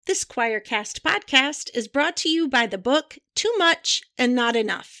This Choircast podcast is brought to you by the book Too Much and Not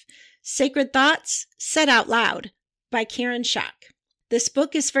Enough, Sacred Thoughts Said Out Loud by Karen Schock. This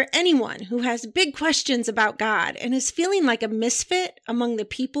book is for anyone who has big questions about God and is feeling like a misfit among the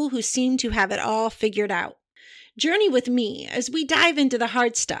people who seem to have it all figured out. Journey with me as we dive into the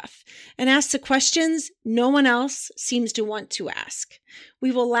hard stuff and ask the questions no one else seems to want to ask.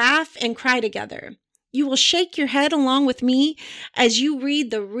 We will laugh and cry together. You will shake your head along with me as you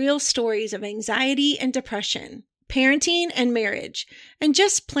read the real stories of anxiety and depression, parenting and marriage, and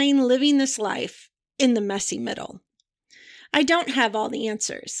just plain living this life in the messy middle. I don't have all the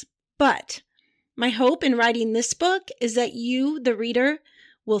answers, but my hope in writing this book is that you, the reader,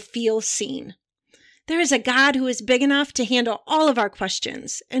 will feel seen. There is a God who is big enough to handle all of our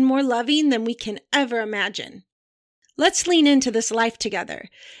questions and more loving than we can ever imagine. Let's lean into this life together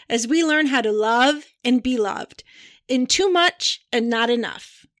as we learn how to love and be loved in Too Much and Not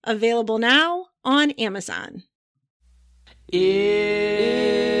Enough. Available now on Amazon. If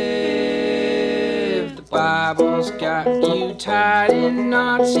the Bible's got you tied in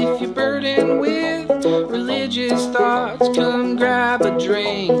knots, if you're burdened with religious thoughts, come grab a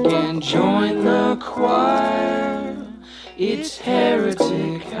drink and join the choir. It's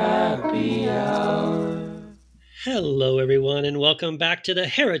Heretic Happy Hour. Hello, everyone, and welcome back to the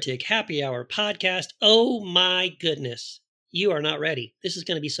Heretic Happy Hour podcast. Oh my goodness, you are not ready. This is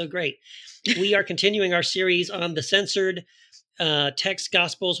going to be so great. We are continuing our series on the censored text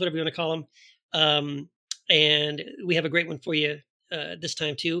gospels, whatever you want to call them. And we have a great one for you this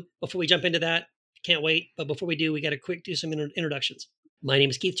time too. Before we jump into that, can't wait. But before we do, we got to do some introductions. My name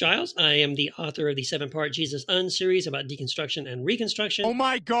is Keith Giles. I am the author of the 7-part Jesus series about deconstruction and reconstruction. Oh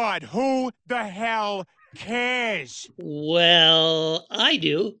my God, who the hell cares? Well, I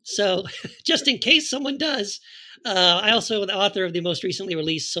do. So just in case someone does, I also am the author of the most recently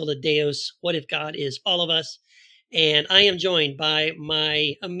released Sola Deus, What If God Is All of Us? And I am joined by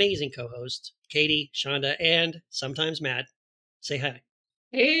my amazing co-host, Katie, Shonda, and sometimes Matt. Say hi.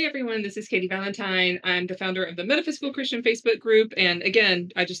 Hey everyone, this is Katie Valentine. I'm the founder of the Metaphysical Christian Facebook group. And again,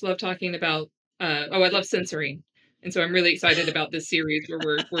 I just love talking about, I love censoring. And so I'm really excited about this series where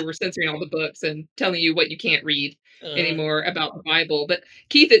we're censoring all the books and telling you what you can't read anymore about the Bible. But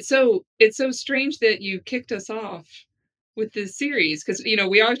Keith, it's so strange that you kicked us off with this series because, you know,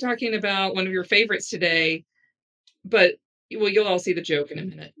 we are talking about one of your favorites today, but well, you'll all see the joke in a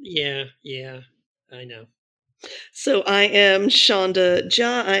minute. Yeah, I know. So I am Shonda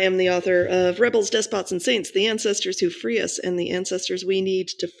Ja. I am the author of Rebels, Despots, and Saints, The Ancestors Who Free Us and the Ancestors We Need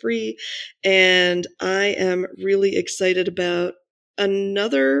to Free. And I am really excited about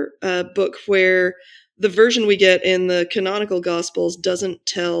another book where the version we get in the canonical Gospels doesn't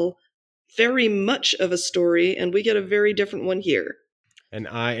tell very much of a story, and we get a very different one here. And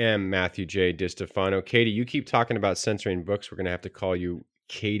I am Matthew J. DiStefano. Katie, you keep talking about censoring books. We're going to have to call you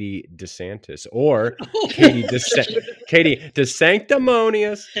Katie DeSantis or Katie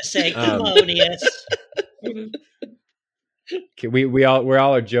DeSanctimonious. We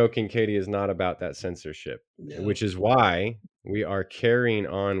all are joking. Katie is not about that censorship, which is why we are carrying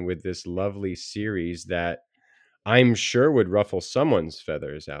on with this lovely series that I'm sure would ruffle someone's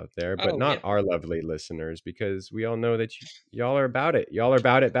feathers out there, but not our lovely listeners, because we all know that y'all are about it. Y'all are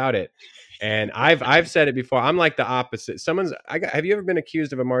about it. And I've said it before. I'm like the opposite. Have you ever been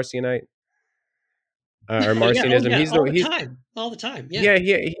accused of a Marcionite? Or Marcionism? He's all the time. Yeah,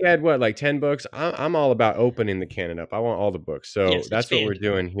 he had what, like 10 books. I'm all about opening the canon up. I want all the books. So that's what we're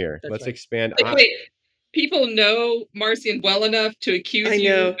doing here. Let's expand. Wait. People know Marcion well enough to accuse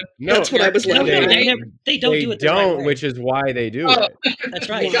you. I know. That's what I was laughing at. They don't do it the right way. Which is why they do it. That's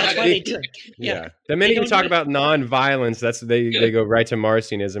right. That's why they do it. Yeah. The minute you talk about non-violence, they go right to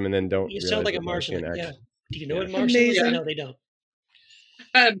Marcionism and then don't. You sound like a Martian. Yeah. Do you know what Martian is? No, they don't.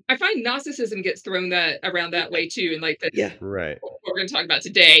 I find Gnosticism gets thrown around that way too, and like right. What we're going to talk about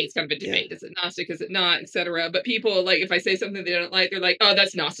today, it's kind of a debate: is it Gnostic, is it not, etc. But people, like, if I say something they don't like, they're like, "Oh,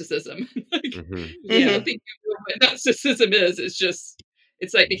 that's Gnosticism." I don't think you know what Gnosticism is.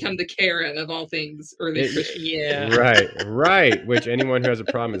 It's like become the Karen of all things early Christian. Yeah, right. Which anyone who has a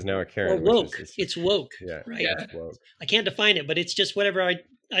problem is now a Karen. Or woke. It's woke. Yeah, right. Yeah. It's woke. I can't define it, but it's just whatever I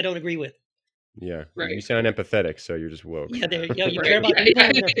don't agree with. Yeah, right. You sound empathetic, so you're just woke. Yeah, there you go. You care about people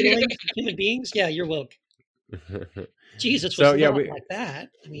and their feelings, human beings. Yeah, you're woke. Jesus was not like that.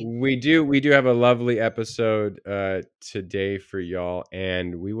 I mean, we do have a lovely episode today for y'all,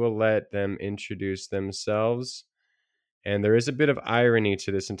 and we will let them introduce themselves. And there is a bit of irony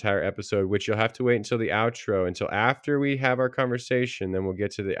to this entire episode, which you'll have to wait until the outro, until after we have our conversation. Then we'll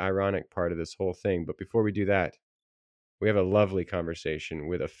get to the ironic part of this whole thing. But before we do that, we have a lovely conversation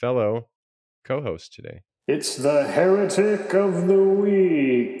with a fellow co-host today. It's the Heretic of the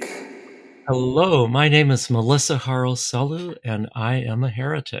Week. Hello, my name is Melissa Harl Sellew, and I am a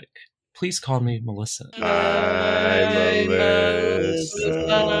heretic. Please call me Melissa. Hi, Melissa.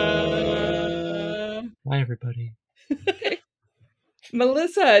 Hi, everybody.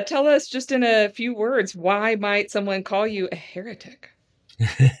 Melissa, tell us just in a few words, why might someone call you a heretic?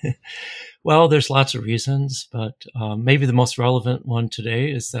 Well, there's lots of reasons, but maybe the most relevant one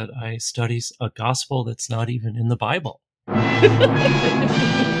today is that I study a gospel that's not even in the Bible.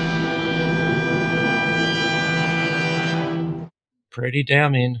 Pretty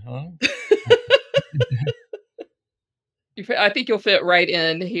damning, huh? I think you'll fit right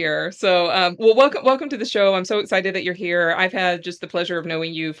in here. So, well, welcome to the show. I'm so excited that you're here. I've had just the pleasure of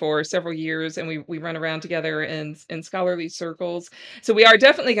knowing you for several years, and we run around together in scholarly circles. So we are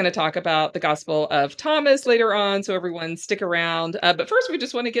definitely going to talk about the Gospel of Thomas later on. So everyone stick around. But first, we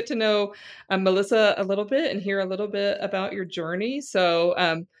just want to get to know Melissa a little bit and hear a little bit about your journey.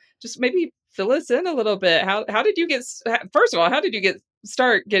 So, just maybe fill us in a little bit. How did you get? First of all, how did you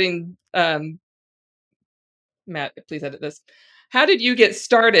start getting? Matt, please edit this. How did you get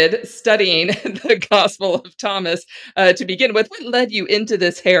started studying the Gospel of Thomas to begin with? What led you into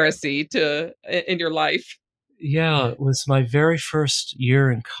this heresy in your life? Yeah, it was my very first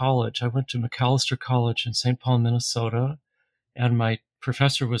year in college. I went to McAllister College in St. Paul, Minnesota, and my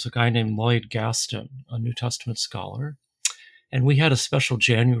professor was a guy named Lloyd Gaston, a New Testament scholar, and we had a special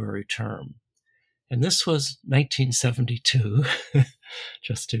January term. And this was 1972,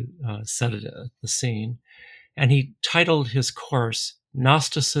 just to set the scene. And he titled his course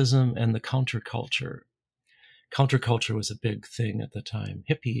Gnosticism and the Counterculture. Counterculture was a big thing at the time,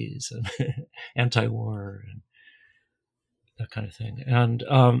 hippies and anti-war and that kind of thing. And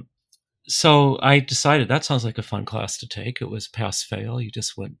so I decided that sounds like a fun class to take. It was pass-fail. You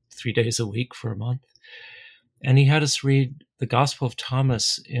just went 3 days a week for a month. And he had us read the Gospel of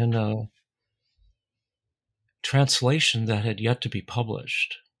Thomas in a translation that had yet to be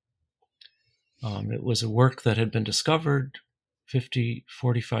published. It was a work that had been discovered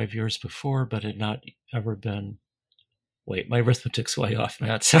 45 years before, but had not ever been... Wait, my arithmetic's way off,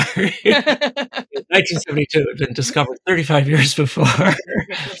 Matt. Sorry. 1972 had been discovered 35 years before.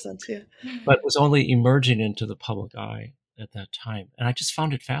 Sense, yeah. But was only emerging into the public eye at that time. And I just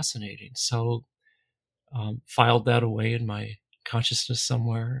found it fascinating. So filed that away in my consciousness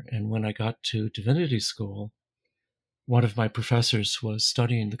somewhere. And when I got to divinity school, one of my professors was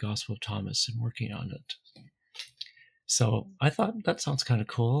studying the Gospel of Thomas and working on it. So I thought that sounds kind of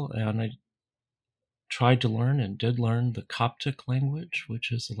cool. And I tried to learn and did learn the Coptic language,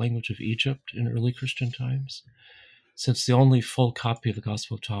 which is the language of Egypt in early Christian times, since the only full copy of the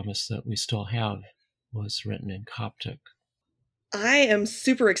Gospel of Thomas that we still have was written in Coptic. I am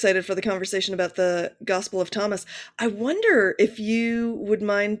super excited for the conversation about the Gospel of Thomas. I wonder if you would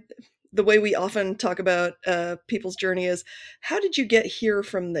mind, the way we often talk about people's journey is, how did you get here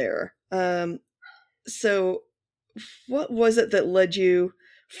from there? So what was it that led you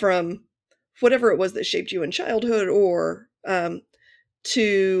from whatever it was that shaped you in childhood or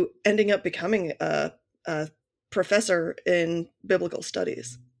to ending up becoming a professor in biblical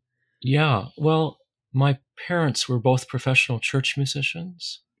studies? Yeah, well, my parents were both professional church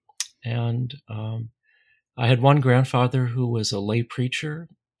musicians, and I had one grandfather who was a lay preacher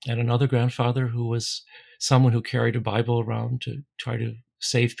and another grandfather who was someone who carried a Bible around to try to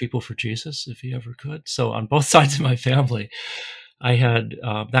save people for Jesus if he ever could. So on both sides of my family, I had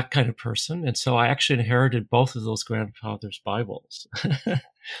that kind of person. And so I actually inherited both of those grandfathers' Bibles,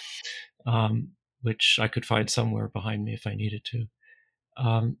 which I could find somewhere behind me if I needed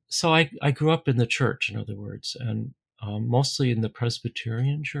to. So I grew up in the church, in other words, and mostly in the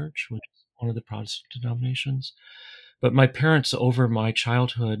Presbyterian church, which is one of the Protestant denominations. But my parents, over my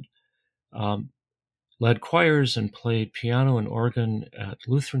childhood, led choirs and played piano and organ at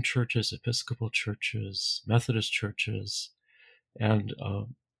Lutheran churches, Episcopal churches, Methodist churches, and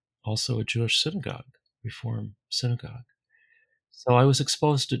also a Jewish synagogue, Reform synagogue. So I was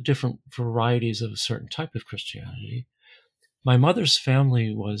exposed to different varieties of a certain type of Christianity. My mother's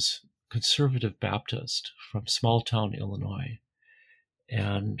family was conservative Baptist from small town Illinois,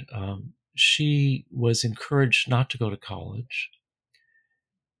 and she was encouraged not to go to college.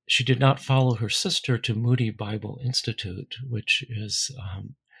 She did not follow her sister to Moody Bible Institute, which is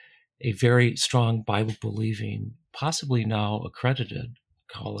a very strong Bible-believing, possibly now accredited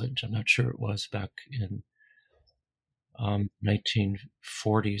college. I'm not sure it was back in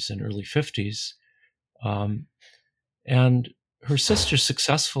 1940s and early 50s. And her sister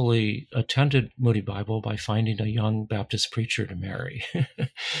successfully attended Moody Bible by finding a young Baptist preacher to marry.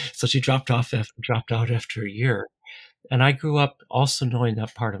 So she dropped out after a year. And I grew up also knowing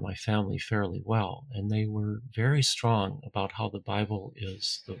that part of my family fairly well. And they were very strong about how the Bible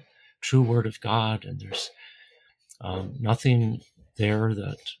is the true word of God. And there's nothing there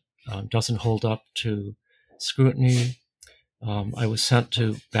that doesn't hold up to scrutiny. I was sent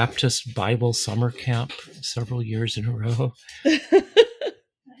to Baptist Bible summer camp several years in a row.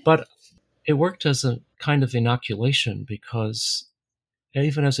 But it worked as a kind of inoculation, because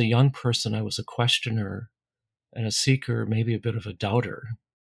even as a young person, I was a questioner and a seeker, maybe a bit of a doubter.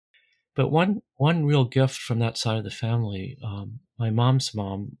 But one real gift from that side of the family, my mom's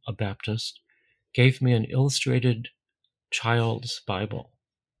mom, a Baptist, gave me an illustrated child's Bible.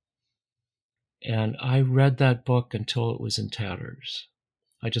 And I read that book until it was in tatters.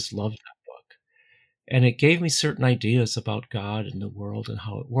 I just loved that book. And it gave me certain ideas about God and the world and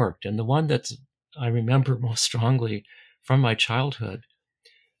how it worked. And the one that I remember most strongly from my childhood,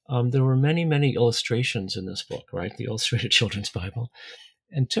 there were many, many illustrations in this book, right? The Illustrated Children's Bible.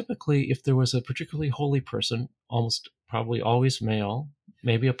 And typically, if there was a particularly holy person, almost probably always male,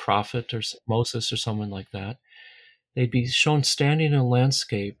 maybe a prophet or Moses or someone like that, they'd be shown standing in a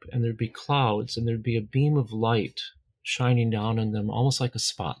landscape, and there'd be clouds, and there'd be a beam of light shining down on them, almost like a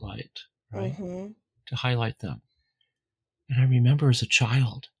spotlight, right? To highlight them. And I remember as a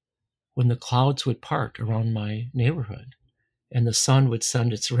child, when the clouds would part around my neighborhood, and the sun would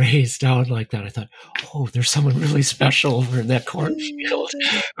send its rays down like that, I thought, oh, there's someone really special over in that cornfield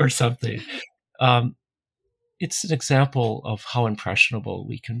or something. It's an example of how impressionable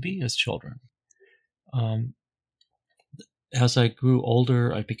we can be as children. As I grew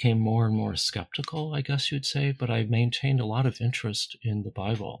older, I became more and more skeptical, I guess you'd say, but I maintained a lot of interest in the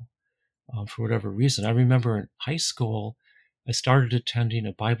Bible for whatever reason. I remember in high school, I started attending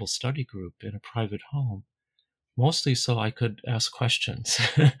a Bible study group in a private home, mostly so I could ask questions.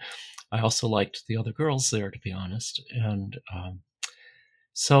 I also liked the other girls there, to be honest. And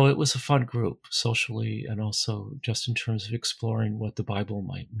so it was a fun group socially, and also just in terms of exploring what the Bible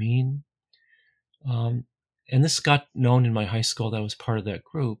might mean. And this got known in my high school that I was part of that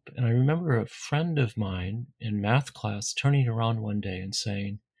group. And I remember a friend of mine in math class turning around one day and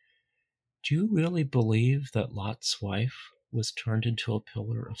saying, "Do you really believe that Lot's wife was turned into a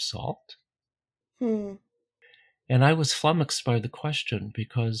pillar of salt?" And I was flummoxed by the question,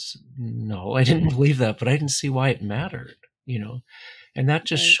 because no, I didn't believe that, but I didn't see why it mattered, And that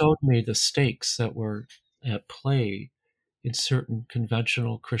just showed me the stakes that were at play in certain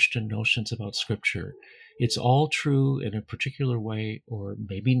conventional Christian notions about Scripture. It's all true in a particular way, or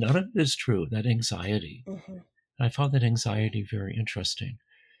maybe none of it is true, that anxiety. And I found that anxiety very interesting.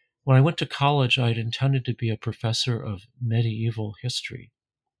 When I went to college, I'd intended to be a professor of medieval history.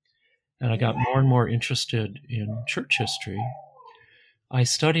 And I got more and more interested in church history. I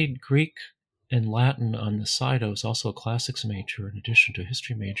studied Greek and Latin on the side. I was also a classics major in addition to a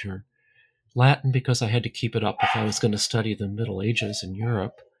history major. Latin because I had to keep it up if I was going to study the Middle Ages in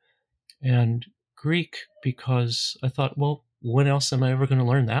Europe. And Greek because I thought, well, when else am I ever going to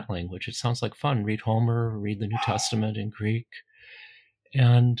learn that language? It sounds like fun. Read Homer, read the New Testament in Greek.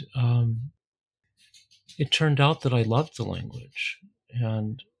 And it turned out that I loved the language,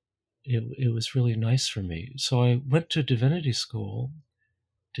 and it was really nice for me. So I went to divinity school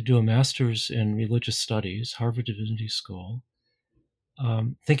to do a master's in religious studies, Harvard Divinity School,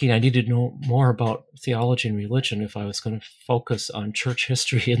 thinking I needed to know more about theology and religion if I was going to focus on church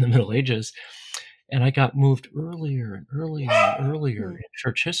history in the Middle Ages. And I got moved earlier and earlier and earlier in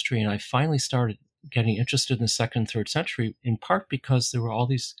church history, and I finally started getting interested in the 2nd and 3rd century, in part because there were all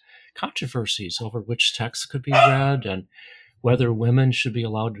these controversies over which texts could be read and whether women should be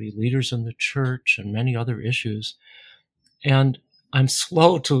allowed to be leaders in the church and many other issues. And I'm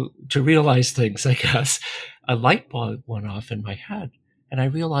slow to realize things, I guess. A light bulb went off in my head, and I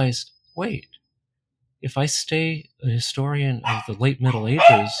realized, wait, if I stay a historian of the late Middle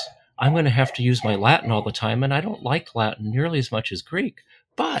Ages, I'm going to have to use my Latin all the time, and I don't like Latin nearly as much as Greek.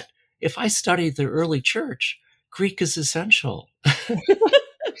 But if I study the early church, Greek is essential.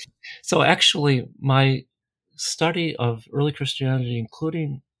 So actually, my study of early Christianity,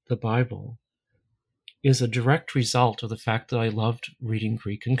 including the Bible, is a direct result of the fact that I loved reading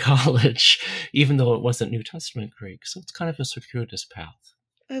Greek in college, even though it wasn't New Testament Greek. So it's kind of a circuitous path.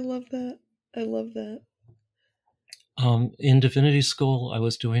 I love that. I love that. In divinity school, I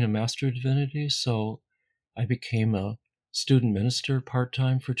was doing a Master of Divinity, so I became a student minister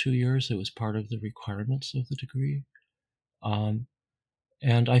part-time for 2 years. It was part of the requirements of the degree.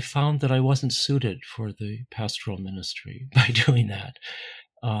 And I found that I wasn't suited for the pastoral ministry by doing that.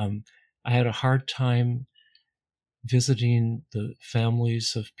 I had a hard time visiting the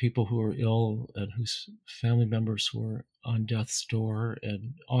families of people who were ill and whose family members were on death's door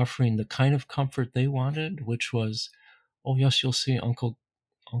and offering the kind of comfort they wanted, which was, oh yes, you'll see Uncle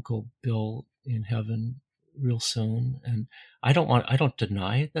Bill in heaven real soon. And I don't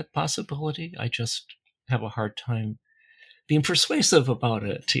deny that possibility. I just have a hard time being persuasive about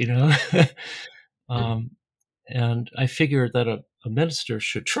it, and I figured that a minister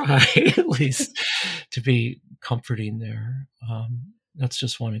should try at least to be comforting there. That's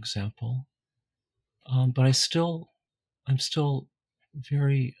just one example. But I'm still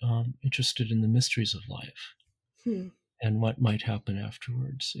very interested in the mysteries of life and what might happen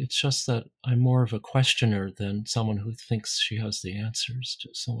afterwards. It's just that I'm more of a questioner than someone who thinks she has the answers to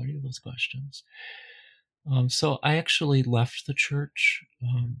so many of those questions. So I actually left the church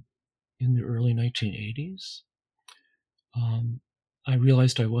in the early 1980s. I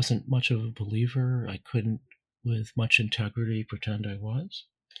realized I wasn't much of a believer. I couldn't, with much integrity, pretend I was.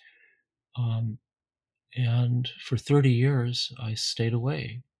 And for 30 years, I stayed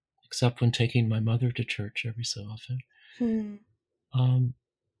away, except when taking my mother to church every so often. And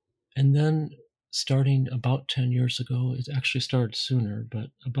then starting about 10 years ago, it actually started sooner, but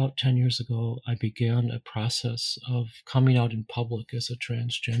about 10 years ago, I began a process of coming out in public as a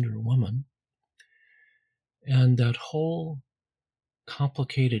transgender woman. And that whole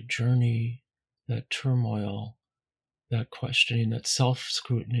complicated journey, that turmoil, that questioning, that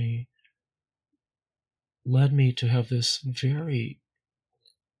self-scrutiny led me to have this very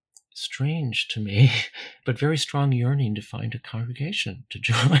strange to me, but very strong yearning to find a congregation to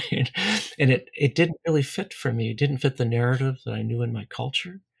join. And it didn't really fit for me. It didn't fit the narrative that I knew in my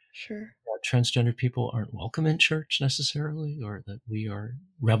culture. Sure. That transgender people aren't welcome in church necessarily, or that we are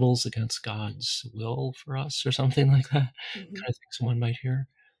rebels against God's will for us or something like that, kind of things one might hear.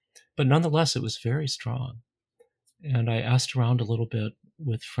 But nonetheless, it was very strong. And I asked around a little bit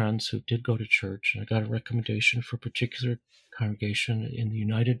with friends who did go to church, and I got a recommendation for a particular congregation in the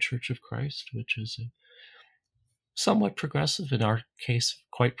United Church of Christ, which is a somewhat progressive, in our case,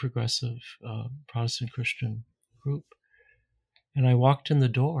 quite progressive Protestant Christian group. And I walked in the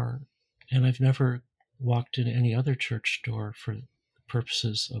door, and I've never walked in any other church door for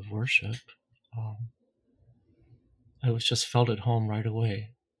purposes of worship. I was just felt at home right away.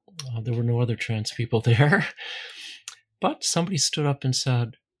 There were no other trans people there. But somebody stood up and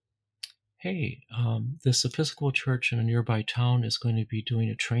said, hey, this Episcopal church in a nearby town is going to be doing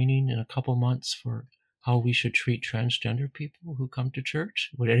a training in a couple months for how we should treat transgender people who come to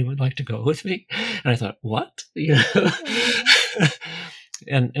church. Would anyone like to go with me? And I thought, what?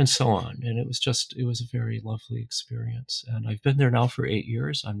 And so on. And it was a very lovely experience. And I've been there now for 8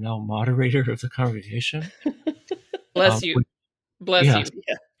 years. I'm now moderator of the congregation. Bless you. Bless you.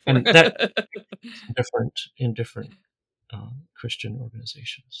 Yeah. And that in different Christian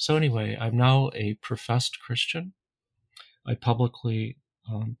organizations. So anyway, I'm now a professed Christian. I publicly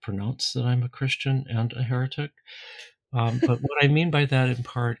pronounce that I'm a Christian and a heretic. But what I mean by that in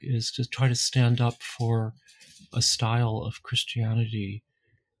part is to try to stand up for a style of Christianity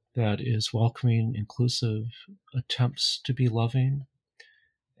that is welcoming, inclusive, attempts to be loving,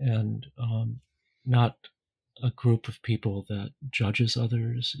 and not a group of people that judges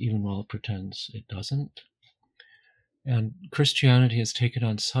others even while it pretends it doesn't. And Christianity has taken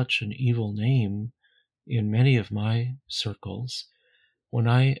on such an evil name in many of my circles. When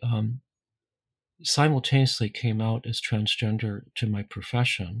I simultaneously came out as transgender to my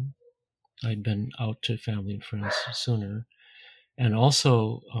profession, I'd been out to family and friends sooner, and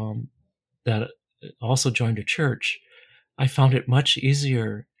also joined a church, I found it much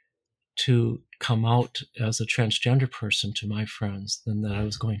easier to come out as a transgender person to my friends than that I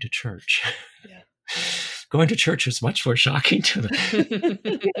was going to church. Yeah. Going to church was much more shocking to them.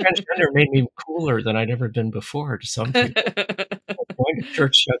 Transgender made me cooler than I'd ever been before to some people. Going to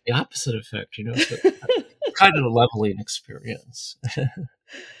church had the opposite effect, so kind of a leveling experience.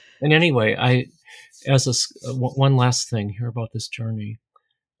 And anyway, one last thing here about this journey.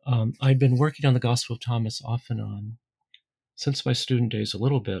 I'd been working on the Gospel of Thomas off and on since my student days a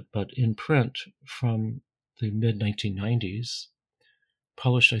little bit, but in print from the mid-1990s,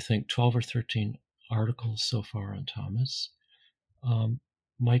 published, I think, 12 or 13 articles so far on Thomas.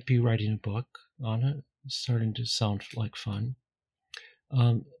 Might be writing a book on it. It's starting to sound like fun.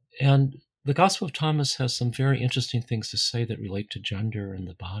 And the Gospel of Thomas has some very interesting things to say that relate to gender and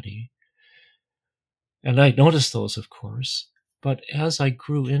the body. And I noticed those, of course. But as I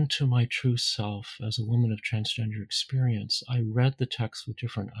grew into my true self as a woman of transgender experience, I read the text with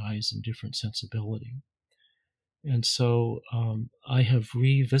different eyes and different sensibility. And so I have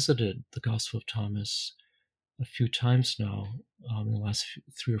revisited the Gospel of Thomas a few times now in the last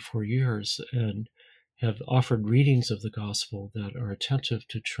 3 or 4 years, and have offered readings of the Gospel that are attentive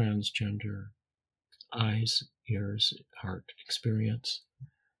to transgender eyes, ears, heart experience.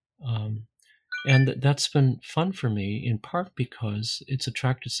 And that's been fun for me, in part because it's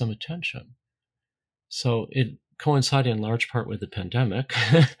attracted some attention. So it coincided in large part with the pandemic.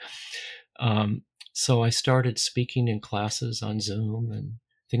 So I started speaking in classes on Zoom and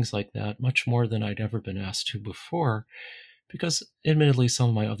things like that, much more than I'd ever been asked to before, because admittedly some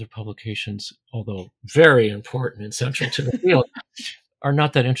of my other publications, although very important and central to the field, are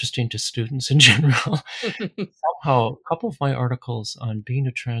not that interesting to students in general. Somehow, a couple of my articles on being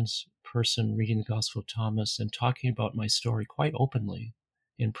a trans person reading the Gospel of Thomas and talking about my story quite openly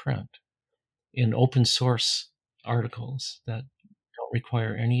in print, in open source articles that don't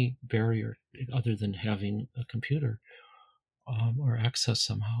require any barrier other than having a computer or access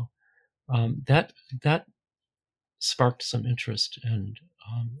somehow. That sparked some interest, and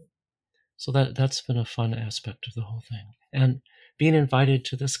so that's been a fun aspect of the whole thing. And being invited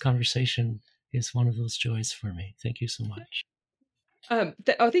to this conversation is one of those joys for me. Thank you so much.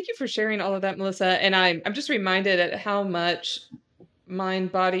 Thank you for sharing all of that, Melissa. And I'm just reminded at how much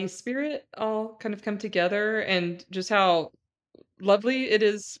mind, body, spirit all kind of come together, and just how lovely it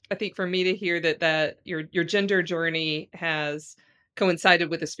is, I think, for me to hear that your gender journey has coincided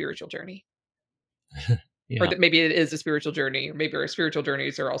with a spiritual journey. Yeah. Or that maybe it is a spiritual journey, or maybe our spiritual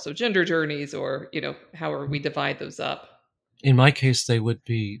journeys are also gender journeys, or, however we divide those up. In my case, they would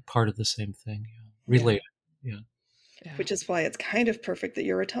be part of the same thing, related. Yeah. Which is why it's kind of perfect that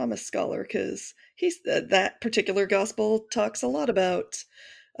you're a Thomas scholar, because he's that particular gospel talks a lot about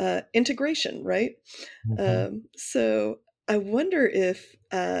integration, right? Mm-hmm. So I wonder if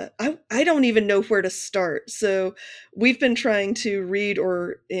I don't even know where to start. So we've been trying to read,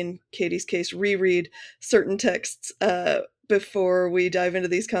 or in Katie's case, reread certain texts before we dive into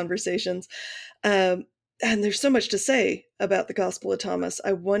these conversations. And there's so much to say about the Gospel of Thomas.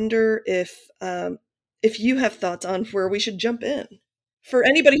 I wonder if you have thoughts on where we should jump in for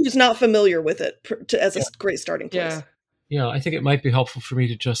anybody who's not familiar with it as a great starting place. Yeah, I think it might be helpful for me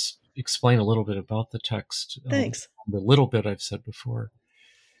to just explain a little bit about the text. Thanks. The little bit I've said before.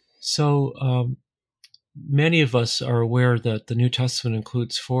 So many of us are aware that the New Testament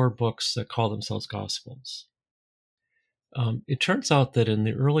includes 4 books that call themselves Gospels. It turns out that in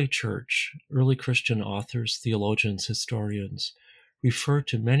the early church, early Christian authors, theologians, historians, refer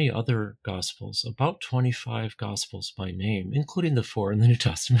to many other Gospels, about 25 Gospels by name, including the 4 in the New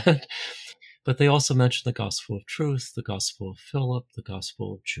Testament. But they also mention the Gospel of Truth, the Gospel of Philip, the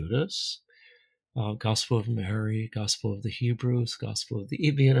Gospel of Judas, Gospel of Mary, Gospel of the Hebrews, Gospel of the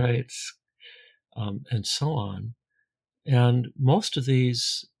Ebionites, and so on. And most of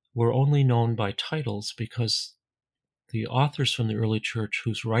these were only known by titles because the authors from the early church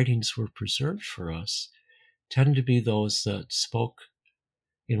whose writings were preserved for us tended to be those that spoke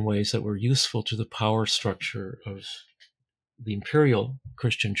in ways that were useful to the power structure of the imperial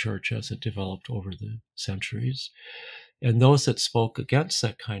Christian church as it developed over the centuries. And those that spoke against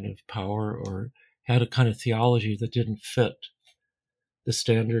that kind of power or had a kind of theology that didn't fit the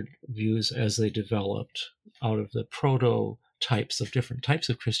standard views as they developed out of the prototypes of different types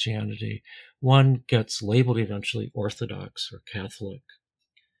of Christianity, one gets labeled eventually Orthodox or Catholic.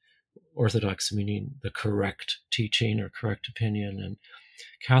 Orthodox meaning the correct teaching or correct opinion, and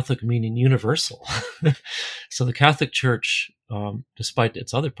Catholic meaning universal. So the Catholic Church, despite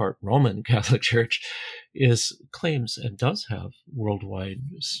its other part, Roman Catholic Church, claims and does have worldwide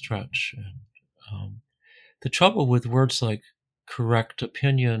stretch. And the trouble with words like correct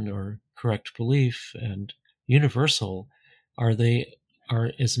opinion or correct belief and universal are they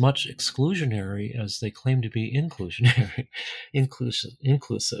are as much exclusionary as they claim to be inclusionary,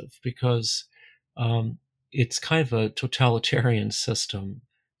 inclusive, because it's kind of a totalitarian system,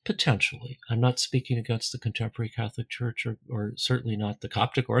 potentially. I'm not speaking against the contemporary Catholic Church or certainly not the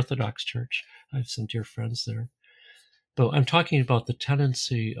Coptic Orthodox Church. I have some dear friends there. But I'm talking about the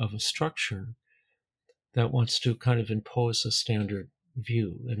tendency of a structure that wants to kind of impose a standard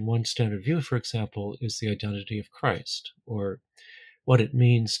view. And one standard view, for example, is the identity of Christ, or what it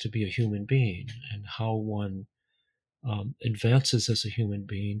means to be a human being, and how one advances as a human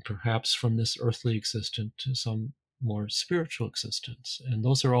being, perhaps from this earthly existence to some more spiritual existence. And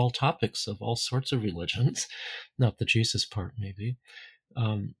those are all topics of all sorts of religions, not the Jesus part maybe.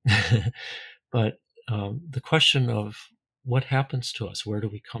 But the question of what happens to us? Where do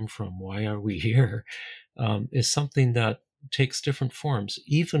we come from? Why are we here? Is something that takes different forms,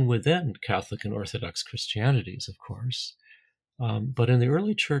 even within Catholic and Orthodox Christianities, of course. But in the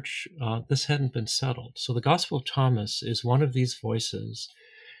early church, this hadn't been settled. So the Gospel of Thomas is one of these voices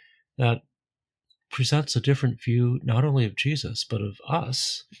that presents a different view, not only of Jesus, but of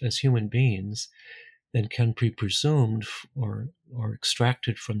us as human beings, than can be presumed or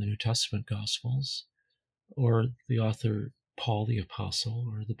extracted from the New Testament Gospels, or the author Paul the Apostle,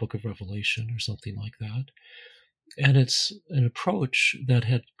 or the Book of Revelation, or something like that. And it's an approach that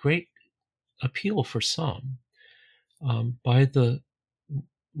had great appeal for some. By the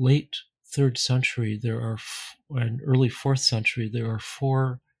late 3rd century, and early 4th century, there are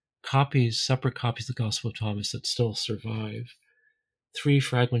 4 separate copies of the Gospel of Thomas that still survive. 3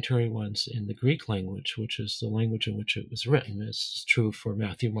 fragmentary ones in the Greek language, which is the language in which it was written. It's true for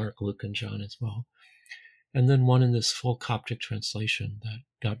Matthew, Mark, Luke, and John as well. And then one in this full Coptic translation that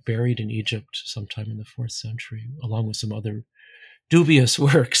got buried in Egypt sometime in the 4th century, along with some other dubious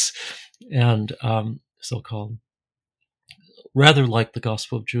works, and so-called, rather like the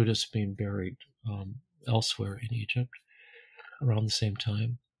Gospel of Judas being buried elsewhere in Egypt around the same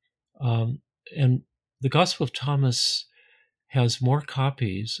time. And the Gospel of Thomas has more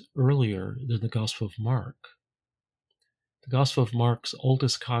copies earlier than the Gospel of Mark. The Gospel of Mark's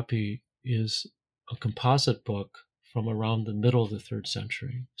oldest copy is a composite book from around the middle of the 3rd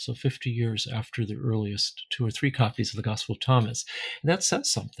century, so 50 years after the earliest 2 or 3 copies of the Gospel of Thomas. And that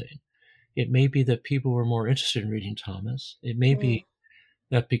says something. It may be that people were more interested in reading Thomas. It may be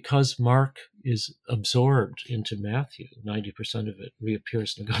that because Mark is absorbed into Matthew, 90% of it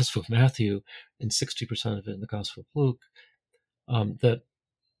reappears in the Gospel of Matthew and 60% of it in the Gospel of Luke, that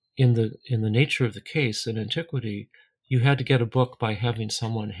in the nature of the case in antiquity, you had to get a book by having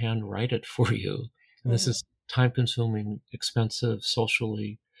someone hand write it for you. And this is time-consuming, expensive,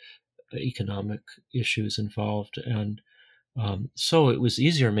 socially, economic issues involved. And so it was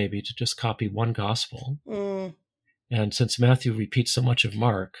easier maybe to just copy one gospel. And since Matthew repeats so much of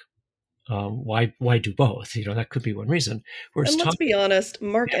Mark, why do both? That could be one reason. Whereas and let's be honest,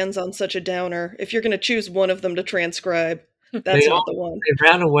 Mark ends on such a downer. If you're going to choose one of them to transcribe, that's not the one. They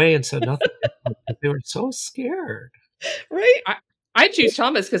ran away and said nothing. They were so scared. Right? I choose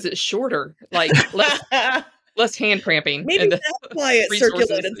Thomas because it's shorter, like less hand cramping. Maybe that's why it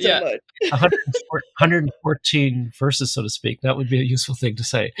circulated so much. 114 verses, so to speak. That would be a useful thing to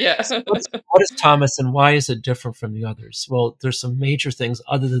say. Yeah. So what is Thomas, and why is it different from the others? Well, there's some major things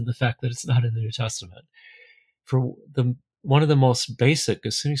other than the fact that it's not in the New Testament. One of the most basic,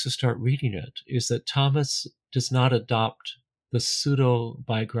 as soon as you start reading it, is that Thomas does not adopt the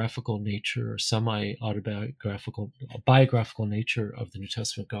pseudo-biographical nature or semi-autobiographical, biographical nature of the New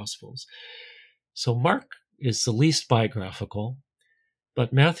Testament Gospels. So Mark is the least biographical,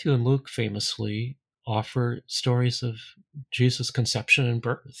 but Matthew and Luke famously offer stories of Jesus' conception and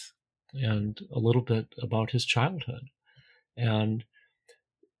birth, and a little bit about his childhood, and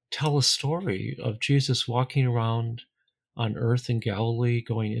tell a story of Jesus walking around on earth in Galilee,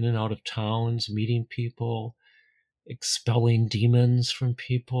 going in and out of towns, meeting people, expelling demons from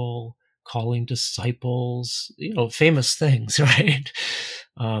people, calling disciples, famous things, right?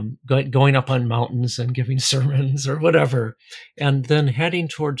 Going up on mountains and giving sermons or whatever, and then heading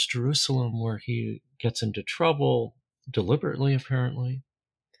towards Jerusalem, where he gets into trouble deliberately, apparently,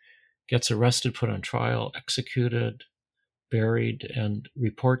 gets arrested, put on trial, executed, buried, and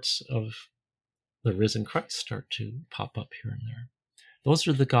reports of the risen Christ start to pop up here and there. Those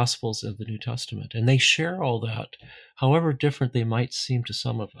are the Gospels of the New Testament, and they share all that, however different they might seem to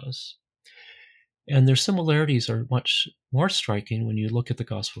some of us. And their similarities are much more striking when you look at the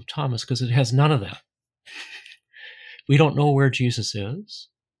Gospel of Thomas, because it has none of that. We don't know where Jesus is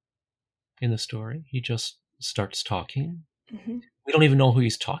in the story. He just starts talking. Mm-hmm. We don't even know who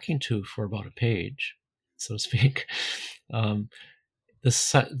he's talking to for about a page, so to speak. The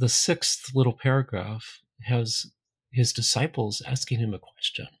 6th little paragraph has his disciples asking him a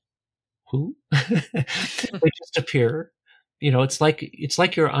question. Who? They just appear. It's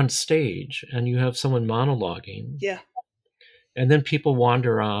like you're on stage and you have someone monologuing. Yeah. And then people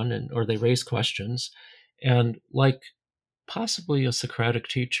wander on or they raise questions. And like possibly a Socratic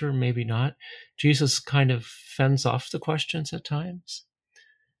teacher, maybe not, Jesus kind of fends off the questions at times.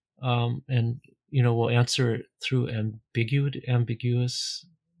 And will answer it through ambiguous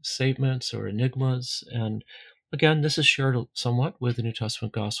statements or enigmas. And again, this is shared somewhat with the New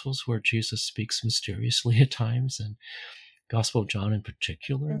Testament Gospels, where Jesus speaks mysteriously at times, and Gospel of John in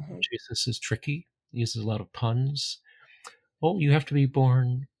particular. Mm-hmm. Jesus is tricky. He uses a lot of puns. Oh, you have to be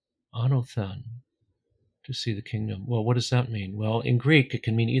born anothen. to see the kingdom. Well, what does that mean? Well, in Greek, it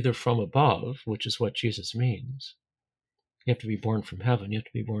can mean either from above, which is what Jesus means. You have to be born from heaven. You have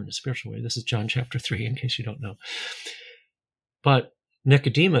to be born in a spiritual way. This is John chapter 3, in case you don't know. But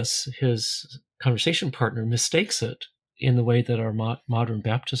Nicodemus, his conversation partner, mistakes it in the way that our modern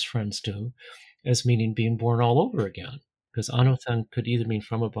Baptist friends do, as meaning being born all over again. Because anothen could either mean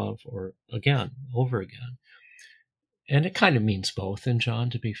from above or again, over again. And it kind of means both in John,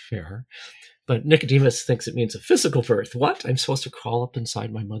 to be fair. But Nicodemus thinks it means a physical birth. What? I'm supposed to crawl up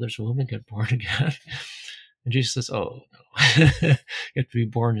inside my mother's womb and get born again? And Jesus says, oh, no. You have to be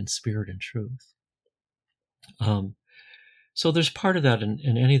born in spirit and truth. So there's part of that in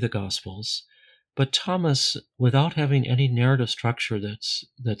any of the Gospels. But Thomas, without having any narrative structure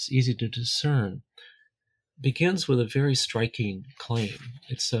that's easy to discern, begins with a very striking claim.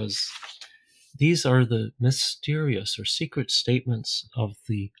 It says, these are the mysterious or secret statements of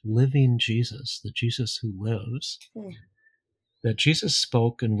the living Jesus, the Jesus who lives, that Jesus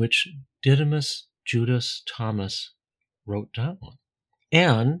spoke, and which Didymus, Judas, Thomas wrote down.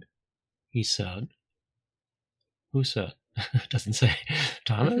 And he said, who said? It doesn't say.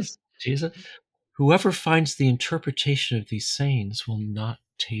 Thomas? Jesus? Whoever finds the interpretation of these sayings will not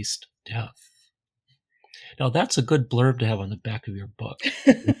taste death. Now, that's a good blurb to have on the back of your book.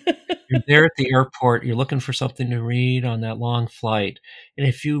 You're there at the airport, you're looking for something to read on that long flight. And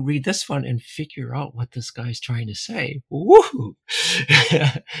if you read this one and figure out what this guy's trying to say, woohoo,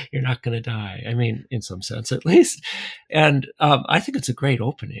 you're not going to die. I mean, in some sense, at least. And I think it's a great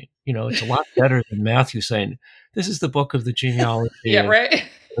opening. You know, it's a lot better than Matthew saying, this is the book of the genealogy. Yeah, right.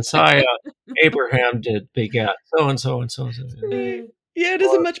 Messiah, Abraham did beget, so-and-so and so-and-so. Right. Yeah, it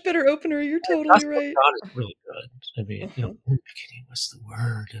is a much better opener. You're totally right. God is really good. I mean, in the beginning was the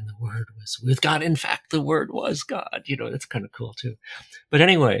Word, and the Word was with God. In fact, the Word was God. You know, that's kind of cool too. But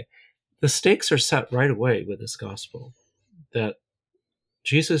anyway, the stakes are set right away with this gospel, that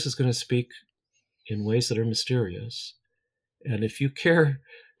Jesus is going to speak in ways that are mysterious. And if you care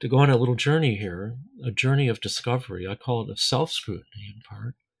to go on a little journey here, a journey of discovery, I call it of self-scrutiny in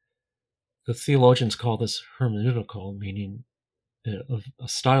part. The theologians call this hermeneutical, meaning a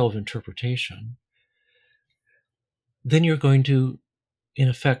style of interpretation, then you're going to, in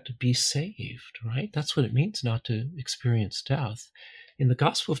effect, be saved, right? That's what it means not to experience death. In the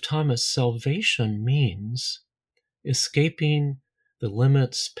Gospel of Thomas, salvation means escaping the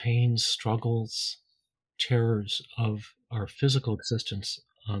limits, pains, struggles, terrors of our physical existence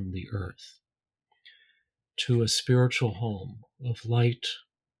on the earth to a spiritual home of light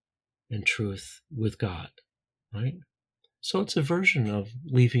and truth with God, right? So it's a version of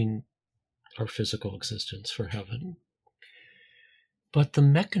leaving our physical existence for heaven. But the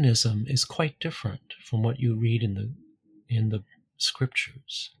mechanism is quite different from what you read in the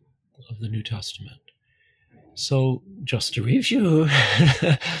scriptures of the New Testament. So just to review,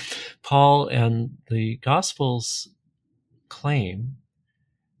 Paul and the Gospels claim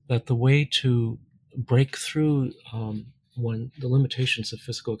that the way to break through when the limitations of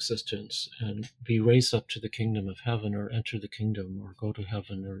physical existence and be raised up to the kingdom of heaven, or enter the kingdom, or go to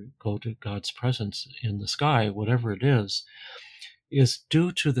heaven, or go to God's presence in the sky, whatever it is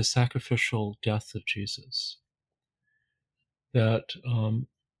due to the sacrificial death of Jesus. That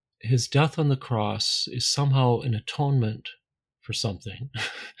his death on the cross is somehow an atonement for something.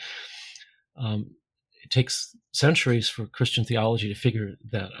 It takes centuries for Christian theology to figure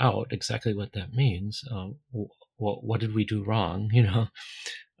that out, exactly what that means. What did we do wrong, you know?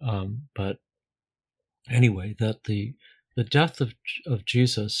 But anyway, that the death of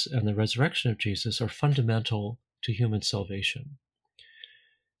Jesus and the resurrection of Jesus are fundamental to human salvation.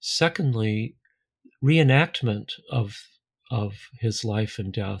 Secondly, reenactment of his life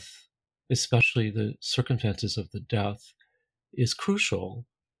and death, especially the circumstances of the death, is crucial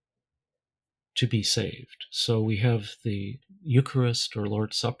to be saved. So we have the Eucharist or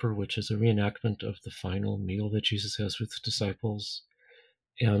Lord's Supper, which is a reenactment of the final meal that Jesus has with his disciples,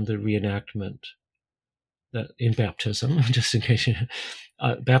 and the reenactment that in baptism, just in case you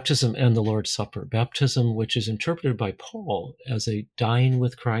baptism and the Lord's Supper. Baptism, which is interpreted by Paul as a dying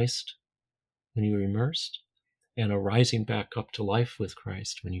with Christ when you are immersed, and a rising back up to life with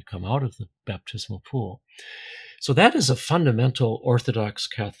Christ when you come out of the baptismal pool. So that is a fundamental Orthodox,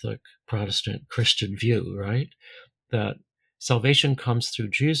 Catholic, Protestant, Christian view, right? That salvation comes through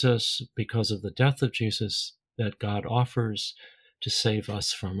Jesus because of the death of Jesus that God offers to save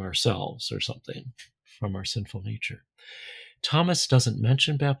us from ourselves or something, from our sinful nature. Thomas doesn't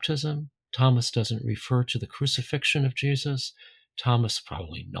mention baptism. Thomas doesn't refer to the crucifixion of Jesus. Thomas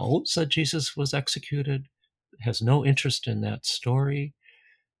probably knows that Jesus was executed, has no interest in that story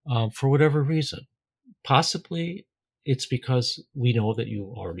for whatever reason. Possibly it's because we know that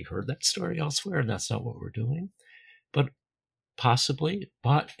you already heard that story elsewhere, and that's not what we're doing. But possibly,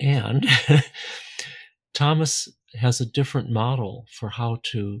 and Thomas has a different model for how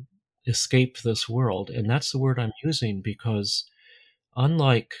to escape this world. And that's the word I'm using because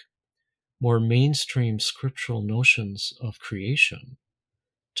unlike more mainstream scriptural notions of creation,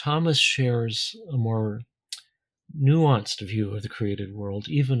 Thomas shares a more nuanced view of the created world,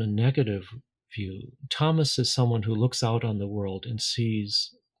 even a negative view. Thomas is someone who looks out on the world and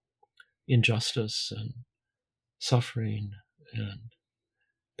sees injustice and suffering and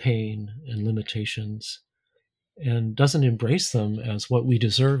pain and limitations, and doesn't embrace them as what we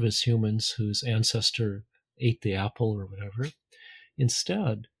deserve as humans whose ancestor ate the apple or whatever.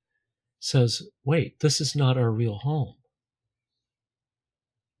 Instead, says, wait, this is not our real home.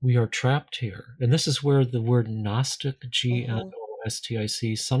 We are trapped here. And this is where the word Gnostic, Gnostic,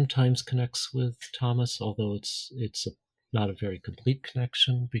 sometimes connects with Thomas, although it's not a very complete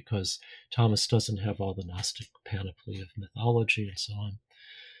connection because Thomas doesn't have all the Gnostic panoply of mythology and so on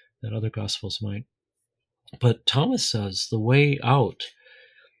that other Gospels might. But Thomas says the way out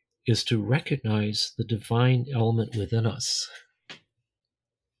is to recognize the divine element within us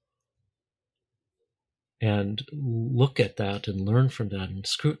and look at that and learn from that and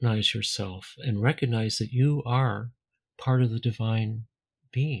scrutinize yourself and recognize that you are part of the divine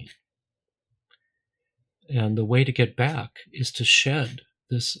being. And the way to get back is to shed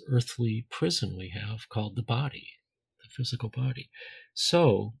this earthly prison we have called the body, the physical body.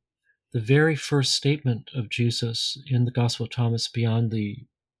 So the very first statement of Jesus in the Gospel of Thomas, beyond the,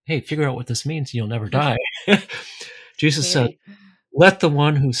 hey, figure out what this means, you'll never die. Jesus said, let the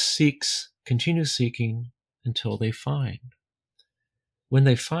one who seeks continue seeking until they find. When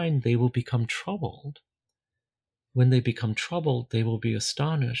they find, they will become troubled. When they become troubled, they will be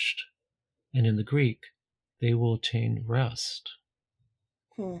astonished. And in the Greek, they will attain rest.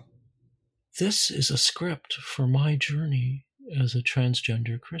 This is a script for my journey as a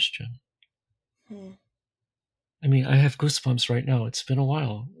transgender Christian. I mean, I have goosebumps right now. It's been a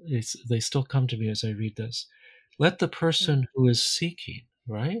while. They still come to me as I read this. Let the person who is seeking,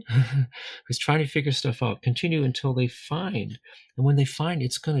 right, who's trying to figure stuff out, continue until they find. And when they find,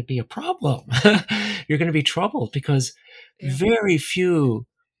 it's going to be a problem. You're going to be troubled because very few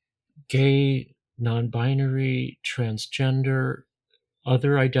gay, non-binary, transgender,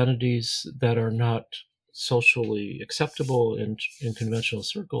 other identities that are not socially acceptable in conventional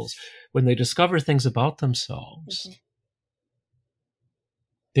circles, when they discover things about themselves,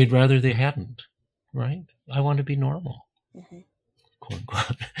 they'd rather they hadn't, right? I want to be normal, quote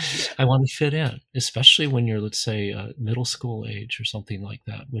unquote. I want to fit in, especially when you're, let's say, middle school age or something like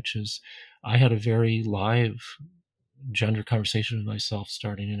that, which is, I had a very live gender conversation with myself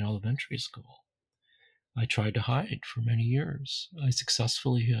starting in elementary school. I tried to hide for many years. I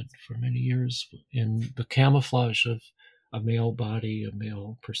successfully hid for many years in the camouflage of a male body, a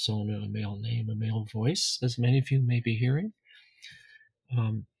male persona, a male name, a male voice, as many of you may be hearing.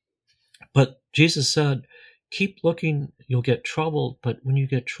 But Jesus said, keep looking, you'll get troubled, but when you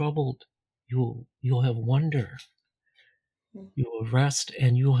get troubled, you'll have wonder. You will rest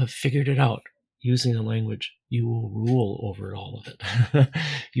and you will have figured it out. Using the language, you will rule over all of it.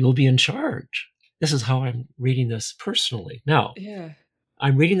 You will be in charge. This is how I'm reading this personally. Now,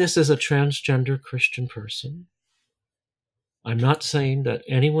 I'm reading this as a transgender Christian person. I'm not saying that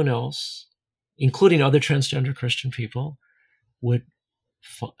anyone else, including other transgender Christian people, would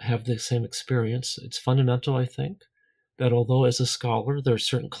have the same experience. It's fundamental, I think, that although as a scholar, there are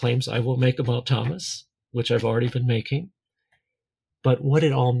certain claims I will make about Thomas, which I've already been making, but what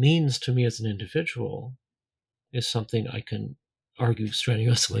it all means to me as an individual is something I can argue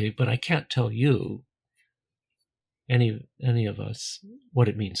strenuously, but I can't tell you, any of us, what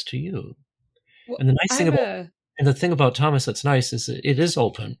it means to you. Well, and the nice thing and the thing about Thomas that's nice is that it is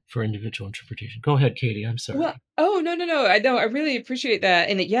open for individual interpretation. Go ahead, Katie. I'm sorry. Well, no. I really appreciate that.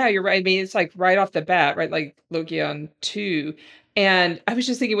 And you're right. I mean, it's like right off the bat, right? Like Logion 2. And I was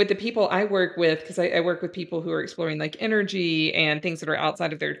just thinking with the people I work with, because I work with people who are exploring like energy and things that are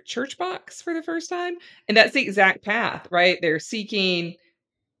outside of their church box for the first time. And that's the exact path, right? They're seeking,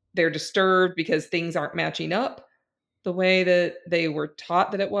 they're disturbed because things aren't matching up the way that they were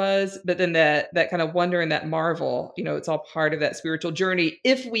taught that it was. But then that kind of wonder and that marvel, it's all part of that spiritual journey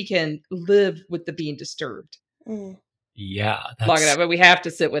if we can live with the being disturbed. Yeah. Long enough, but we have to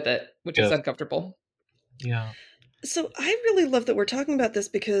sit with it, which is uncomfortable. Yeah. So I really love that we're talking about this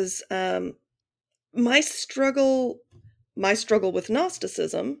because my struggle with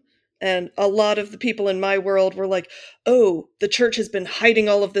Gnosticism And a lot of the people in my world were like, oh, the church has been hiding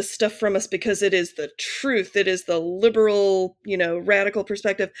all of this stuff from us because it is the truth. It is the liberal, radical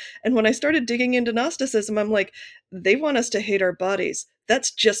perspective. And when I started digging into Gnosticism, I'm like, they want us to hate our bodies.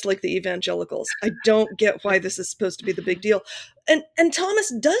 That's just like the evangelicals. I don't get why this is supposed to be the big deal. And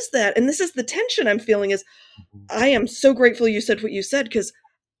Thomas does that. And this is the tension I'm feeling is, I am so grateful you said what you said, because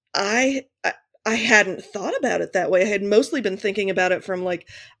I hadn't thought about it that way. I had mostly been thinking about it from like,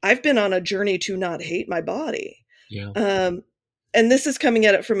 I've been on a journey to not hate my body. Yeah. And this is coming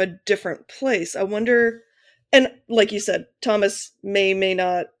at it from a different place. I wonder, and like you said, Thomas may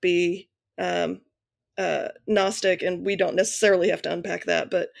not be Gnostic, and we don't necessarily have to unpack that,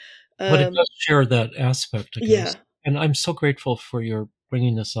 but it does share that aspect, I guess. Yeah. And I'm so grateful for your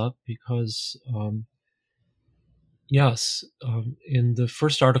bringing this up because, yes, in the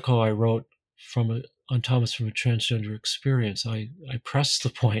first article I wrote on Thomas from a transgender experience, I pressed the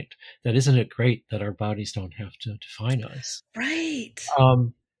point that isn't it great that our bodies don't have to define us? Right.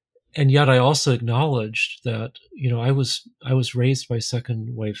 And yet I also acknowledged that, I was raised by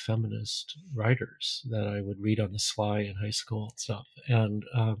second wave feminist writers that I would read on the sly in high school and stuff. And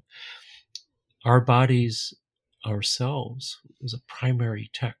our bodies, ourselves, was a primary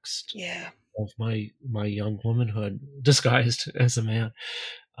text of my young womanhood disguised as a man.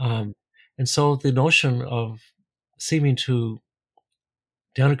 And so the notion of seeming to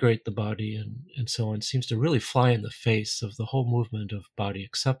denigrate the body and so on seems to really fly in the face of the whole movement of body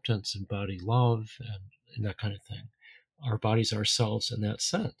acceptance and body love and that kind of thing. Our bodies ourselves in that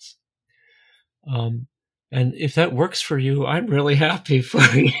sense. And if that works for you, I'm really happy for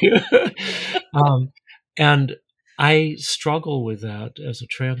you. And I struggle with that as a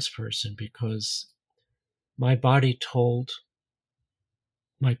trans person because my body told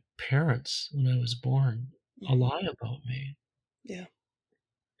my parents when I was born a lie about me. Yeah.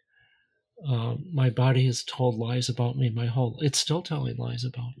 My body has told lies about me it's still telling lies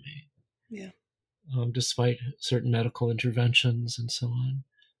about me. Yeah. Despite certain medical interventions and so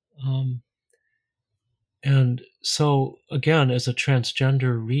on. And so again, as a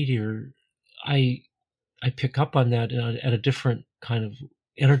transgender reader, I pick up on that at a different kind of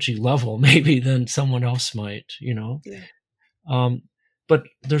energy level, maybe than someone else might, Yeah. But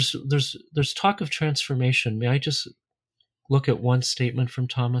there's talk of transformation. May I just look at one statement from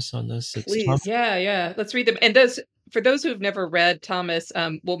Thomas on this? Please. Yeah. Let's read them. And for those who've never read Thomas,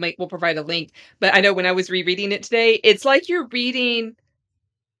 we'll provide a link. But I know when I was rereading it today, it's like you're reading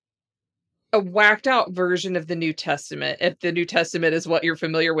a whacked out version of the New Testament. If the New Testament is what you're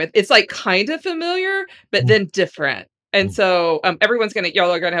familiar with, it's like kind of familiar, but then different. And so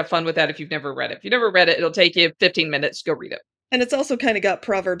y'all are gonna have fun with that if you've never read it. If you've never read it, it'll take you 15 minutes to go read it. And it's also kind of got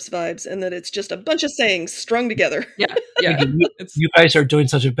Proverbs vibes in that it's just a bunch of sayings strung together. Yeah. You guys are doing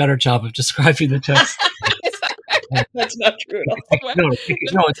such a better job of describing the text. That's not true at all. No, it's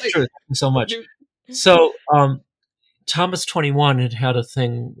true. Thank you so much. So, Thomas 21 had a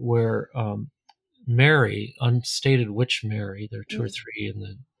thing where Mary, unstated which Mary, there are two or three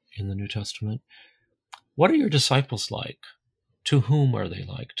in the New Testament. What are your disciples like? To whom are they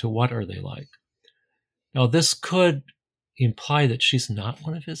like? To what are they like? Now, this could imply that she's not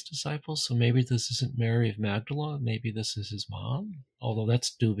one of his disciples, so maybe this isn't Mary of Magdala, maybe this is his mom, although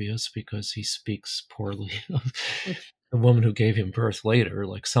that's dubious because he speaks poorly of the woman who gave him birth later,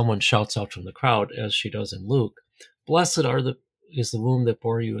 like someone shouts out from the crowd, as she does in Luke, "Blessed is the womb that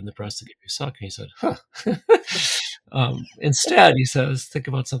bore you and the breast that gave you suck." And he said, instead, he says, think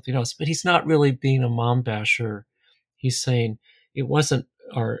about something else. But he's not really being a mom basher. He's saying it wasn't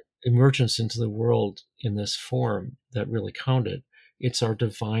our emergence into the world in this form that really counted. It's our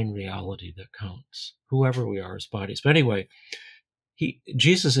divine reality that counts, whoever we are as bodies. But anyway,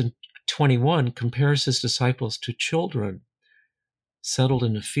 Jesus in 21 compares his disciples to children settled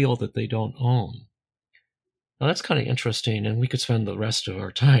in a field that they don't own. Now that's kind of interesting, and we could spend the rest of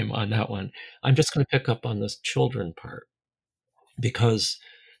our time on that one. I'm just going to pick up on this children part, because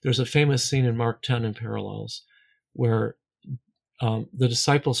there's a famous scene in Mark 10 and parallels where the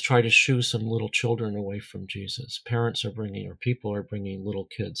disciples try to shoo some little children away from Jesus. People are bringing little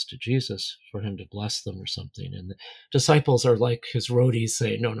kids to Jesus for him to bless them or something. And the disciples are like his roadies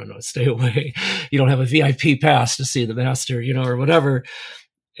saying, no, stay away. You don't have a VIP pass to see the master, or whatever.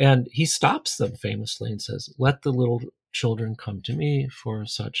 And he stops them famously and says, "Let the little children come to me, for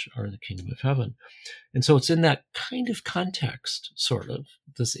such are the kingdom of heaven." And so it's in that kind of context, sort of,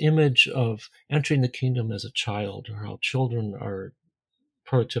 this image of entering the kingdom as a child, or how children are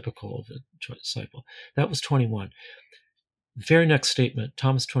prototypical of a disciple. That was 21. Very next statement,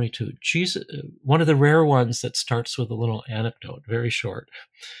 Thomas 22. Jesus, one of the rare ones that starts with a little anecdote, very short.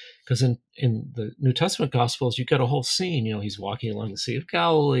 Because in the New Testament Gospels, you get a whole scene. He's walking along the Sea of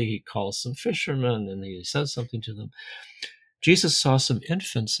Galilee. He calls some fishermen, and he says something to them. Jesus saw some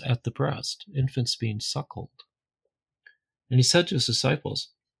infants at the breast, infants being suckled. And he said to his disciples,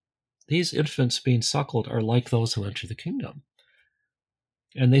 these infants being suckled are like those who enter the kingdom.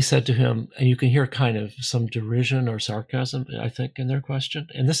 And they said to him, and you can hear kind of some derision or sarcasm, I think, in their question.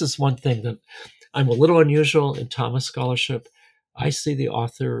 And this is one thing that I'm a little unusual in Thomas scholarship. I see the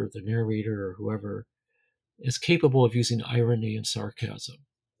author or the narrator or whoever is capable of using irony and sarcasm.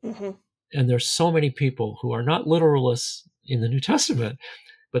 Mm-hmm. And there's so many people who are not literalists in the New Testament,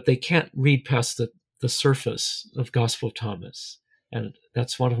 but they can't read past the surface of Gospel of Thomas. And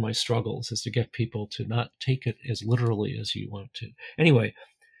that's one of my struggles, is to get people to not take it as literally as you want to. Anyway,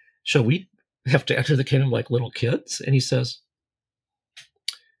 shall we have to enter the kingdom like little kids? And he says,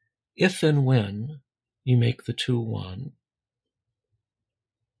 if and when you make the two one,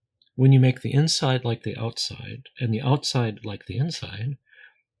 when you make the inside like the outside, and the outside like the inside,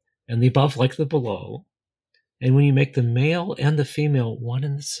 and the above like the below, and when you make the male and the female one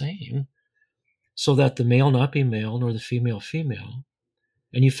and the same, so that the male not be male, nor the female female,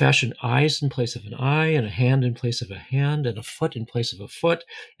 and you fashion eyes in place of an eye, and a hand in place of a hand, and a foot in place of a foot,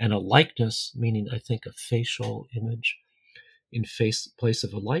 and a likeness, meaning, I think, a facial image in place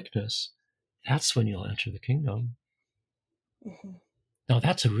of a likeness, that's when you'll enter the kingdom. Mm-hmm. Now,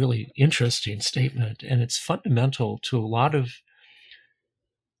 that's a really interesting statement, and it's fundamental to a lot of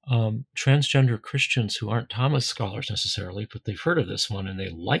transgender Christians who aren't Thomas scholars necessarily, but they've heard of this one and they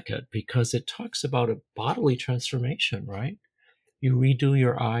like it because it talks about a bodily transformation, right? You redo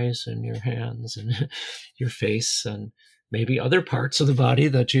your eyes and your hands and your face and maybe other parts of the body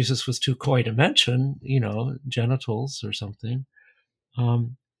that Jesus was too coy to mention, genitals or something.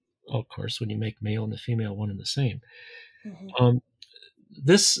 Of course, when you make male and the female one and the same. Mm-hmm.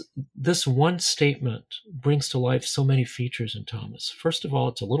 This one statement brings to life so many features in Thomas. First of all,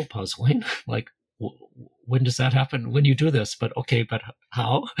 it's a little puzzling. Like, when does that happen? When you do this? But okay, but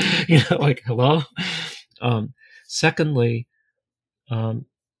how? Hello? Secondly, the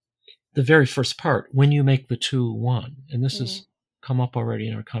very first part, when you make the two one, and this has come up already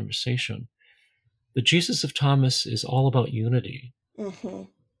in our conversation, the Jesus of Thomas is all about unity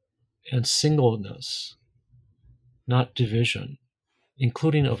and singleness, not division,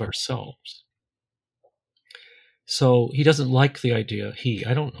 including of ourselves. So he doesn't like the idea,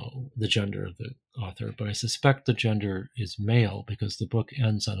 I don't know the gender of the author, but I suspect the gender is male because the book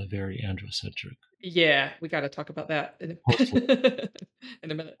ends on a very androcentric. Yeah, we got to talk about that in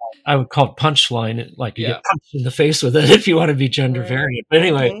a minute. I would call it punchline, like you get punched in the face with it if you want to be gender variant. But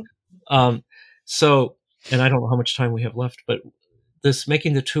anyway, so, and I don't know how much time we have left, but this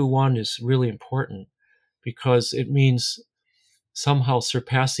making the two one is really important because it means somehow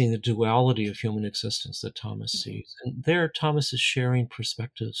surpassing the duality of human existence that Thomas sees. And there, Thomas is sharing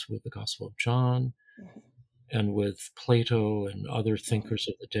perspectives with the Gospel of John and with Plato and other thinkers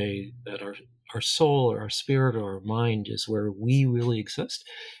of the day that our soul or our spirit or our mind is where we really exist.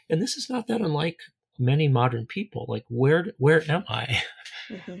 And this is not that unlike many modern people. Like, where am I?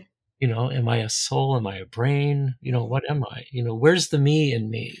 Am I a soul? Am I a brain? What am I? Where's the me in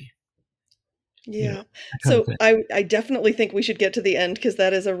me? Yeah. So I definitely think we should get to the end because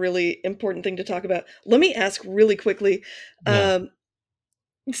that is a really important thing to talk about. Let me ask really quickly.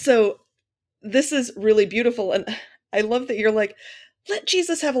 So this is really beautiful. And I love that you're like, let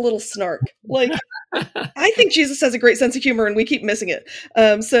Jesus have a little snark. Like, I think Jesus has a great sense of humor and we keep missing it.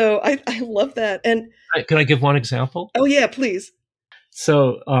 So I love that. And can I give one example? Oh yeah, please.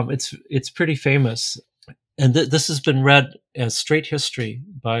 So it's pretty famous. And this has been read as straight history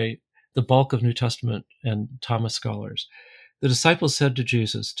by the bulk of New Testament and Thomas scholars. The disciples said to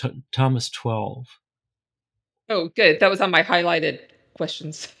Jesus, Thomas 12. Oh, good. That was on my highlighted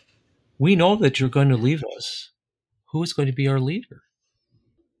questions. We know that you're going to leave us. Who is going to be our leader?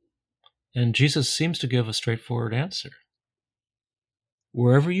 And Jesus seems to give a straightforward answer.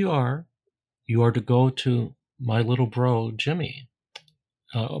 Wherever you are to go to my little bro, Jimmy,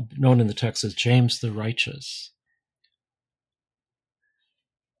 known in the text as James the Righteous,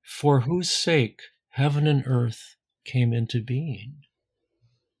 for whose sake heaven and earth came into being.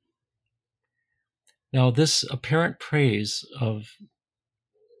 Now, this apparent praise of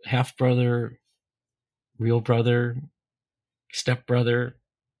half-brother, real brother, stepbrother,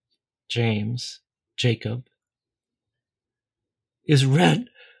 Jacob, is read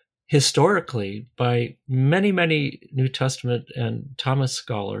historically by many, many New Testament and Thomas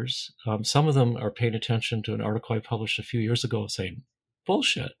scholars. Some of them are paying attention to an article I published a few years ago saying,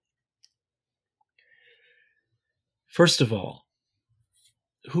 bullshit. First of all,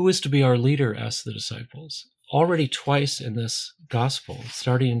 who is to be our leader? Asked the disciples. Already twice in this gospel,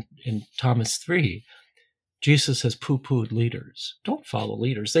 starting in Thomas 3, Jesus has poo-pooed leaders. Don't follow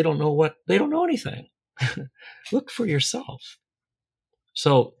leaders. They don't know anything. Look for yourself.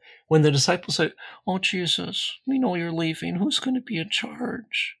 So when the disciples say, oh, Jesus, we know you're leaving. Who's going to be in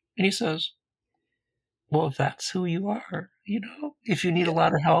charge? And he says, well, if that's who you are, if you need a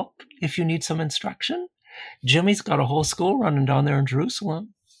lot of help, if you need some instruction, Jimmy's got a whole school running down there in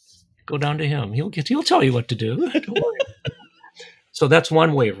Jerusalem. Go down to him. He'll tell you what to do. Don't worry. So that's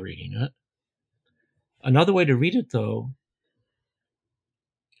one way of reading it. Another way to read it, though,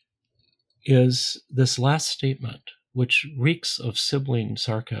 is this last statement, which reeks of sibling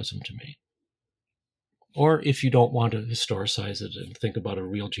sarcasm to me. Or if you don't want to historicize it and think about a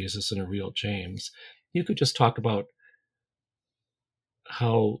real Jesus and a real James, you could just talk about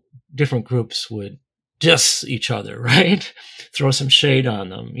how different groups would diss each other, right? Throw some shade on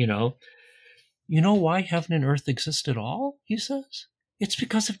them, You know why heaven and earth exist at all, he says? It's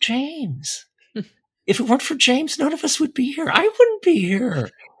because of James. If it weren't for James, none of us would be here. I wouldn't be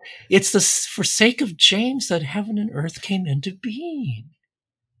here. It's for sake of James that heaven and earth came into being.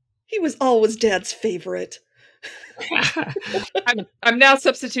 He was always Dad's favorite. I'm now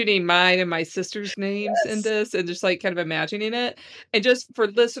substituting mine and my sister's names in this, and just like kind of imagining it. And just for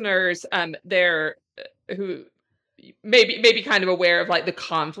listeners, there who maybe kind of aware of like the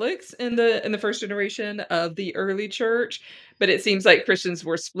conflicts in the first generation of the early church, but it seems like Christians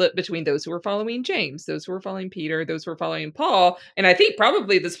were split between those who were following James, those who were following Peter, those who were following Paul, and I think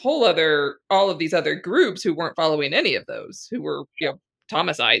probably all of these other groups who weren't following any of those, who were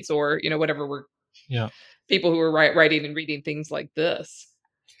Thomasites or whatever were people who were writing and reading things like this.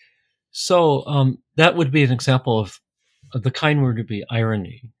 So that would be an example of the kind word to be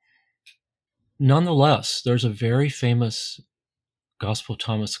irony. Nonetheless, there's a very famous Gospel of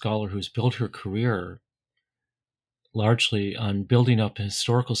Thomas scholar who's built her career largely on building up a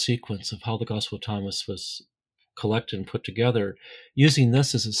historical sequence of how the Gospel of Thomas was collected and put together, using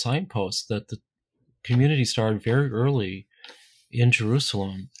this as a signpost that the community started very early in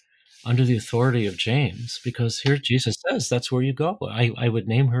Jerusalem under the authority of James, because here Jesus says that's where you go. I would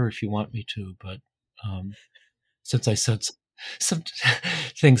name her if you want me to, but since I said some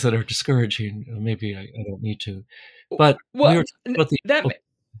things that are discouraging, maybe I don't need to. But we were talking about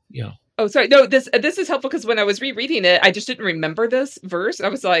Oh, sorry. No, this is helpful because when I was rereading it, I just didn't remember this verse. I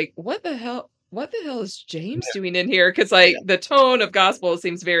was like, what the hell is James doing in here? Because the tone of gospel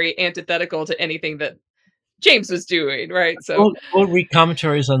seems very antithetical to anything that James was doing, right? So we'll read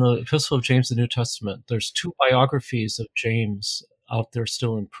commentaries on the Epistle of James in the New Testament. There's 2 biographies of James out there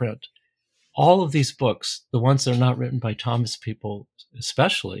still in print. All of these books, the ones that are not written by Thomas people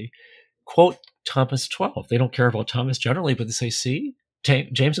especially, quote Thomas 12. They don't care about Thomas generally, but they say, see,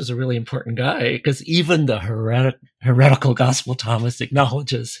 James is a really important guy, because even the heretical Gospel Thomas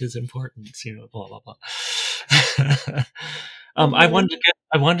acknowledges his importance, blah, blah, blah. I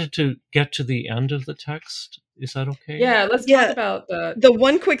wanted to get to the end of the text. Is that okay? Yeah, let's talk about the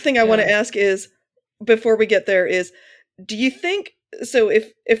one quick thing I want to ask is, before we get there, is, do you think, so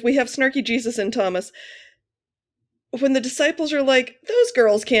if we have snarky Jesus and Thomas, when the disciples are like, those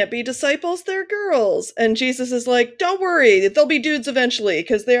girls can't be disciples, they're girls, and Jesus is like, don't worry, they'll be dudes eventually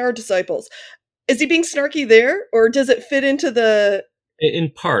because they are disciples, is he being snarky there, or does it fit into the...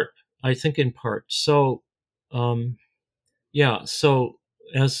 In part, I think in part. So so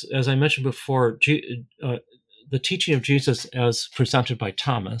as I mentioned before, the teaching of Jesus as presented by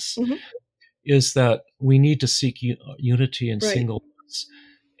Thomas is that we need to seek unity and singleness.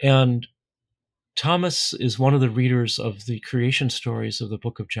 And Thomas is one of the readers of the creation stories of the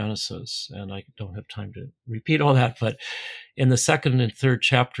book of Genesis, and I don't have time to repeat all that, but in the 2nd and 3rd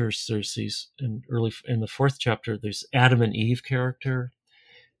chapters, there's these, in the 4th chapter, there's Adam and Eve character.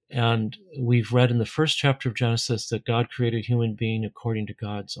 And we've read in the 1st chapter of Genesis that God created human being according to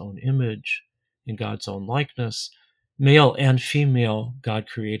God's own image, in God's own likeness. Male and female, God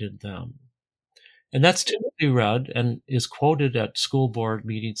created them. And that's typically read and is quoted at school board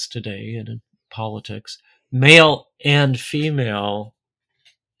meetings today and in politics. Male and female.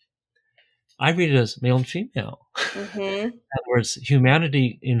 I read it as male and female. In other words,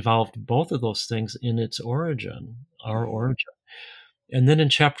 humanity involved both of those things in its origin, our origin. And then in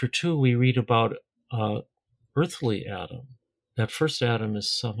chapter 2, we read about earthly Adam. That first Adam is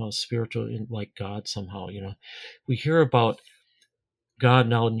somehow spiritual, like God somehow, We hear about God,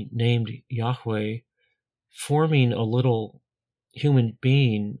 now named Yahweh, forming a little human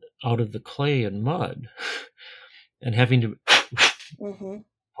being out of the clay and mud and having to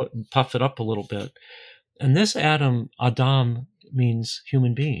puff it up a little bit. And this Adam means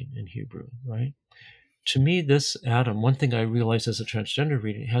human being in Hebrew, right? To me, this Adam, one thing I realized as a transgender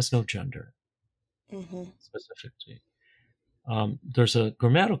reading, has no gender specifically. There's a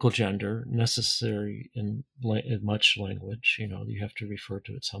grammatical gender necessary in much language. You have to refer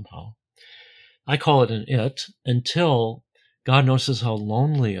to it somehow. I call it an it until God notices how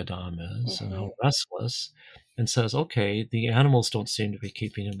lonely Adam is and how restless, and says, okay, the animals don't seem to be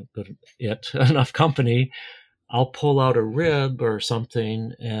keeping him enough company. I'll pull out a rib or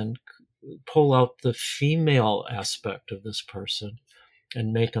something and pull out the female aspect of this person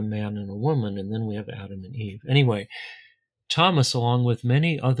and make a man and a woman, and then we have Adam and Eve. Anyway, Thomas, along with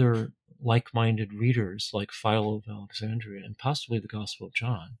many other like-minded readers like Philo of Alexandria and possibly the Gospel of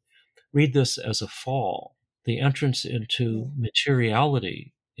John, read this as a fall. The entrance into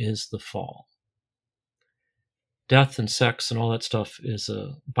materiality is the fall. Death and sex and all that stuff is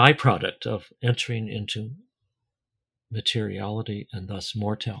a byproduct of entering into materiality and thus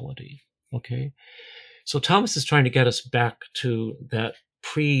mortality. Okay? So Thomas is trying to get us back to that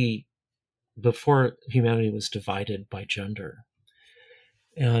before humanity was divided by gender.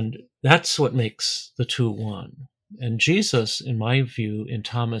 And that's what makes the two one. And Jesus, in my view, in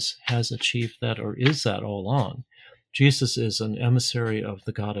Thomas, has achieved that, or is that all along. Jesus is an emissary of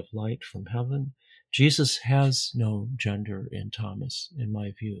the God of light from heaven. Jesus has no gender in Thomas, in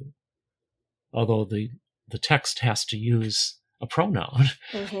my view. Although the text has to use a pronoun.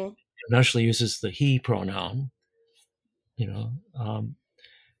 It actually uses the he pronoun,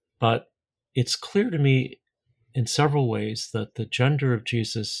 but it's clear to me in several ways that the gender of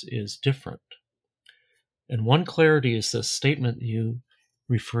Jesus is different. And one clarity is the statement you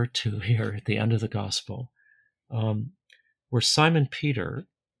referred to here at the end of the gospel, where Simon Peter,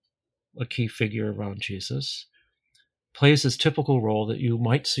 a key figure around Jesus, plays his typical role that you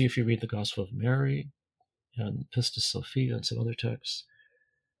might see if you read the Gospel of Mary and Pistis Sophia and some other texts.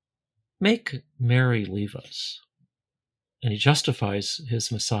 Make Mary leave us. And he justifies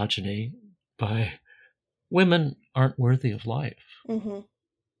his misogyny by women aren't worthy of life.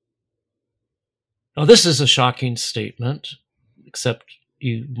 Now, this is a shocking statement, except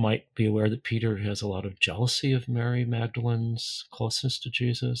you might be aware that Peter has a lot of jealousy of Mary Magdalene's closeness to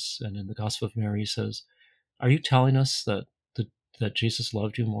Jesus. And in the Gospel of Mary, he says, are you telling us that Jesus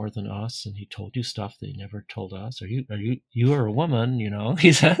loved you more than us, and he told you stuff that he never told us? You are a woman,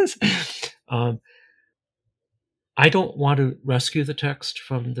 he says. I don't want to rescue the text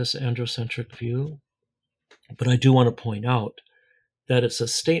from this androcentric view, but I do want to point out that it's a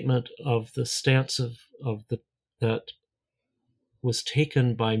statement of the stance that was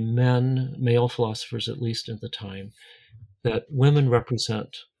taken by male philosophers, at least at the time, that women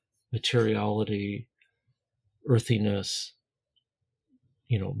represent materiality, earthiness,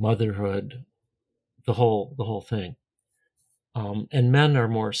 motherhood, the whole thing. And men are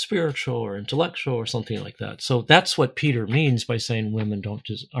more spiritual or intellectual or something like that. So that's what Peter means by saying women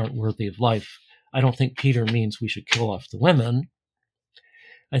aren't worthy of life. I don't think Peter means we should kill off the women.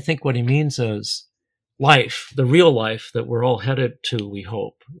 I think what he means is life, the real life that we're all headed to, we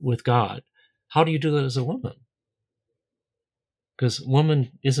hope, with God. How do you do that as a woman? Because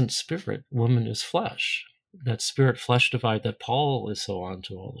woman isn't spirit, woman is flesh. That spirit-flesh divide that Paul is so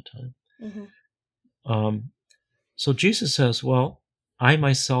onto all the time. So Jesus says, well, I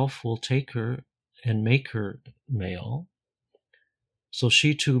myself will take her and make her male, so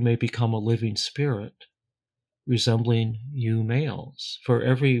she too may become a living spirit, resembling you males. For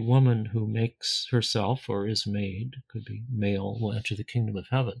every woman who makes herself or is made, could be male, will enter the kingdom of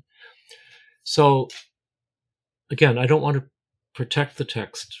heaven. So, again, I don't want to protect the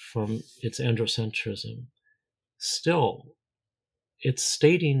text from its androcentrism. Still, it's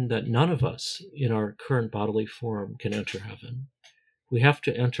stating that none of us in our current bodily form can enter heaven. We have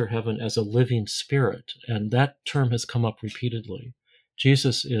to enter heaven as a living spirit, and that term has come up repeatedly.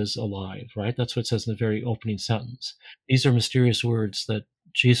 Jesus is alive, right? That's what it says in the very opening sentence. These are mysterious words that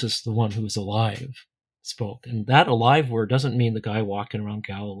Jesus, the one who is alive, spoke. And that alive word doesn't mean the guy walking around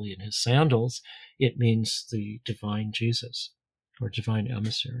Galilee in his sandals. It means the divine Jesus, or divine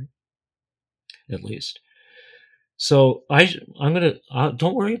emissary, at least. So I'm going to,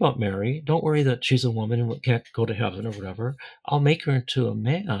 don't worry about Mary. Don't worry that she's a woman and can't go to heaven or whatever. I'll make her into a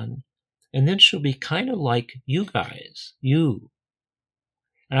man, and then she'll be kind of like you guys, you.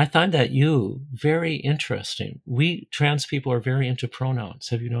 And I find that you very interesting. We trans people are very into pronouns.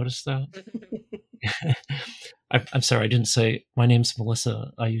 Have you noticed that? I'm sorry, I didn't say my name's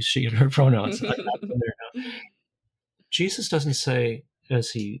Melissa. I use she and her pronouns. I'm not in there now. Jesus doesn't say,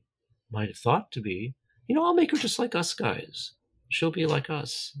 as he might have thought to be, I'll make her just like us guys. She'll be like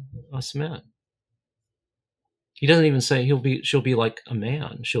us men. He doesn't even say she'll be like a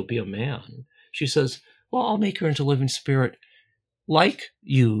man. She'll be a man. She says, well, I'll make her into living spirit like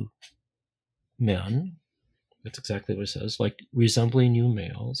you men. That's exactly what it says, like resembling you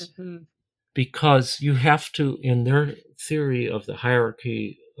males. Mhm. Because you have to, in their theory of the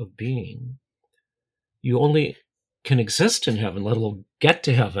hierarchy of being, you only can exist in heaven, let alone get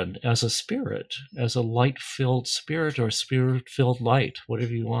to heaven, as a spirit, as a light-filled spirit or spirit-filled light,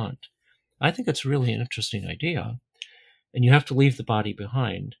 whatever you want. I think it's really an interesting idea. And you have to leave the body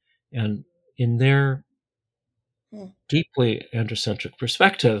behind. And in their deeply androcentric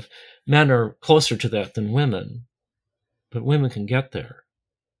perspective, men are closer to that than women. But women can get there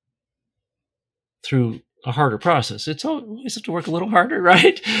through a harder process. It's always have to work a little harder,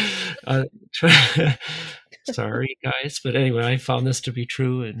 right? Sorry, guys. But anyway, I found this to be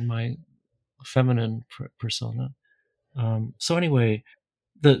true in my feminine persona. So anyway,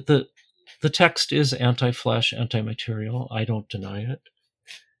 the text is anti-flesh, anti-material. I don't deny it.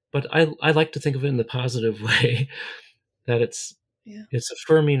 But I like to think of it in the positive way, that it's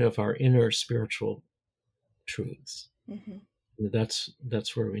affirming of our inner spiritual truths. Mm-hmm.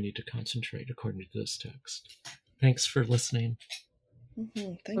 That's where we need to concentrate, according to this text. Thanks for listening.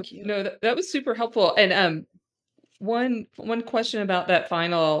 Mm-hmm. Thank you. No, that was super helpful. And one question about that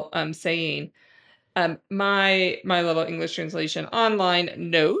final saying. My little English translation online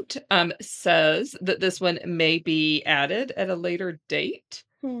note says that this one may be added at a later date.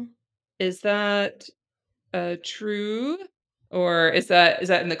 Is that true, or is that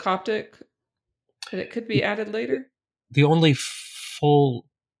in the Coptic that it could be added later? The only full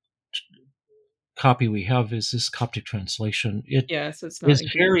copy we have is this Coptic translation. So it's not.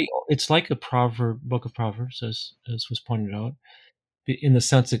 It's like a book of Proverbs, as was pointed out, in the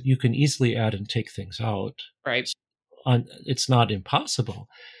sense that you can easily add and take things out. Right. It's not impossible,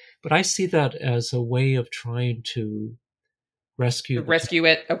 but I see that as a way of trying to rescue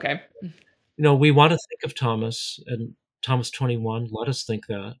it. Okay. We want to think of Thomas and Thomas 21. Let us think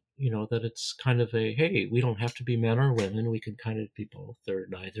that, that it's kind of hey, we don't have to be men or women. We can kind of be both or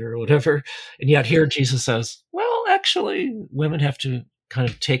neither or whatever. And yet here Jesus says, well, actually, women have to kind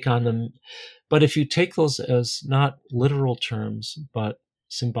of take on them. But if you take those as not literal terms, but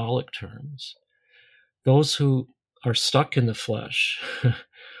symbolic terms, those who are stuck in the flesh,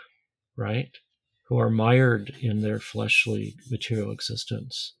 right, who are mired in their fleshly material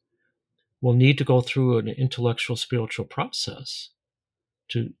existence, will need to go through an intellectual spiritual process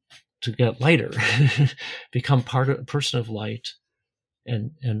to get lighter, become a person of light,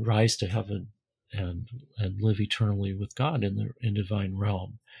 and rise to heaven and live eternally with God in divine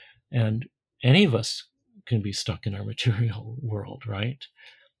realm. And any of us can be stuck in our material world, right?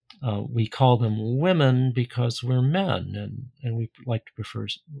 We call them women because we're men, and we like to prefer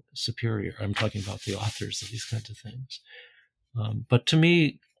superior. I'm talking about the authors of these kinds of things. But to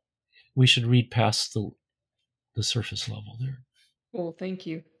me, we should read past the surface level there. Well, thank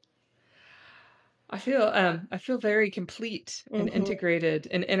you. I feel very complete and integrated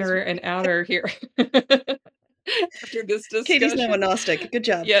and inner and outer here. After this discussion. Katie's now a Gnostic. Good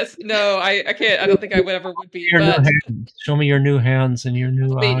job. Yes. No, I can't. I don't think I ever would be. Show me your new hands and your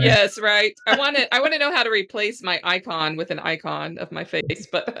new eyes. Yes, right. I want to know how to replace my icon with an icon of my face,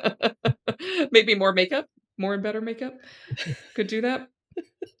 but maybe more makeup, more and better makeup. Could do that.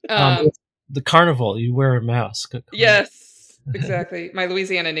 The carnival, you wear a mask. Yes, exactly. My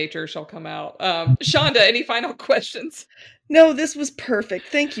Louisiana nature shall come out. Shonda, any final questions? No, this was perfect.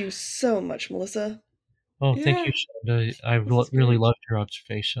 Thank you so much, Melissa. Oh, thank you, Shonda. I really loved your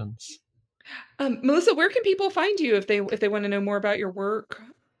observations. Melissa, where can people find you if they want to know more about your work?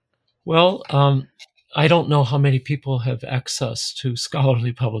 Well, I don't know how many people have access to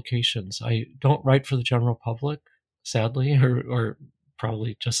scholarly publications. I don't write for the general public, sadly, or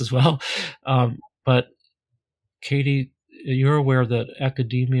probably just as well. But Katie, you're aware that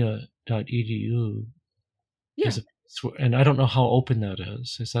academia.edu is and I don't know how open that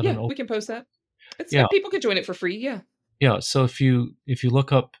is. Is that we can post that. People could join it for free. Yeah. Yeah. So if you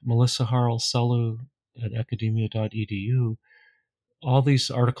look up Melissa Harl Sellew at academia.edu, all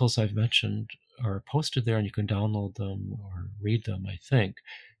these articles I've mentioned are posted there, and you can download them or read them. I think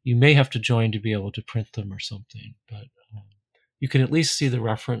you may have to join to be able to print them or something, but you can at least see the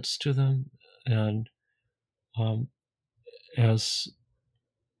reference to them. And as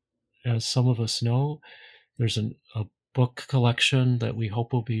some of us know, there's a book collection that we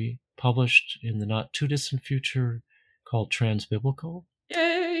hope will be published in the not too distant future called Transbiblical.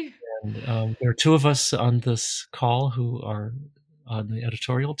 Yay! And there are two of us on this call who are on the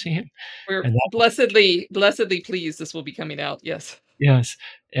editorial team. We're And that- blessedly pleased this will be coming out. Yes. Yes.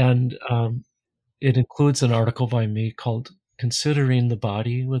 And it includes an article by me called Considering the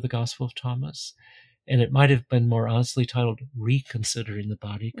Body with the Gospel of Thomas. And it might have been more honestly titled Reconsidering the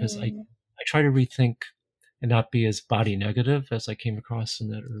Body, because I try to rethink and not be as body negative as I came across in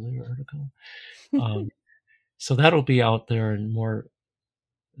that earlier article. So that'll be out there and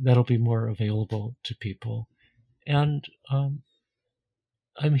that'll be more available to people. And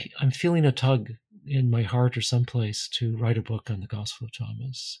I'm feeling a tug in my heart or someplace to write a book on the Gospel of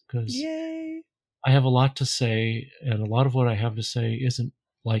Thomas, because I have a lot to say, and a lot of what I have to say isn't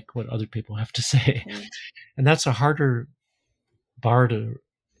like what other people have to say. And that's a harder bar to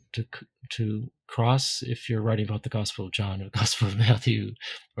cross if you're writing about the Gospel of John or the Gospel of Matthew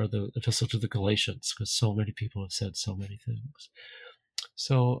or the Epistle to the Galatians, because so many people have said so many things.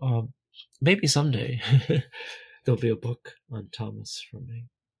 So maybe someday there'll be a book on Thomas from me.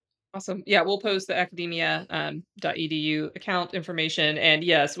 Awesome. Yeah, we'll post the academia.edu account information. And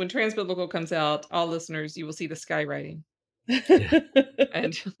yes, when Transbiblical comes out, all listeners, you will see the skywriting.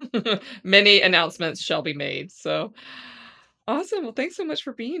 And many announcements shall be made. So awesome. Well, thanks so much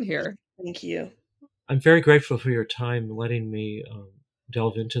for being here. Thank you. I'm very grateful for your time letting me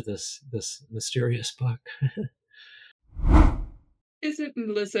delve into this mysterious book. Isn't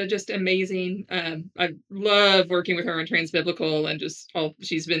Melissa just amazing? I love working with her on Transbiblical, and just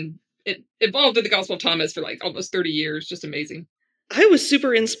she's been involved in the Gospel of Thomas for like almost 30 years. Just amazing. I was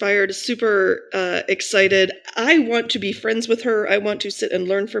super inspired, super excited. I want to be friends with her. I want to sit and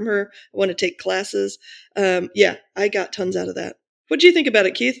learn from her. I want to take classes. I got tons out of that. What do you think about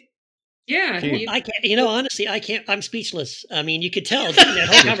it, Keith? Yeah. I can't, honestly, I can't, I'm speechless. I mean, you could tell in that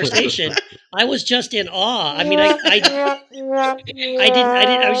whole conversation, I was just in awe. I mean, I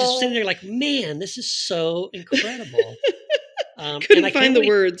was just sitting there like, man, this is so incredible. Couldn't find the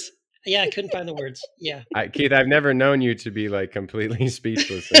words. Yeah, I couldn't find the words. Yeah. Keith, I've never known you to be like completely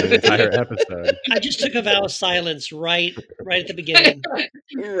speechless in an entire episode. I just took a vow of silence right at the beginning.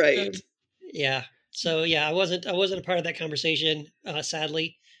 Right. Yeah. So yeah, I wasn't a part of that conversation,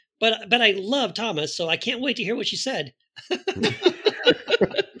 sadly. But I love Thomas, so I can't wait to hear what she said. And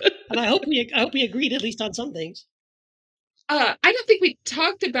I hope we agreed at least on some things. I don't think we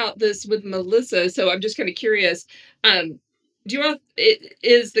talked about this with Melissa, so I'm just kind of curious.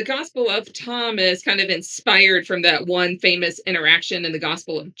 Is the Gospel of Thomas kind of inspired from that one famous interaction in the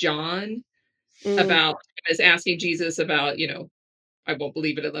Gospel of John about Thomas asking Jesus about, I won't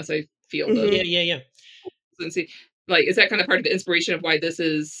believe it unless I feel the yeah. Like, is that kind of part of the inspiration of why this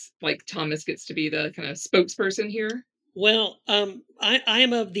is like Thomas gets to be the kind of spokesperson here? Well, I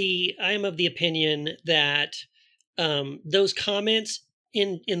am of the opinion that those comments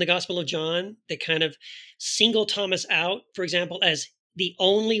in the Gospel of John that kind of single Thomas out, for example, as the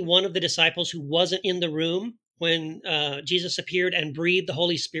only one of the disciples who wasn't in the room when Jesus appeared and breathed the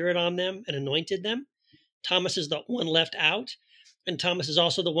Holy Spirit on them and anointed them. Thomas is the one left out. And Thomas is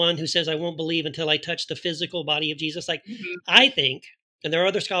also the one who says, I won't believe until I touch the physical body of Jesus. Like, I think, and there are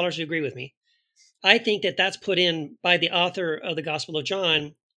other scholars who agree with me, I think that that's put in by the author of the Gospel of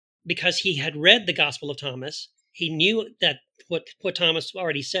John because he had read the Gospel of Thomas. He knew that what Thomas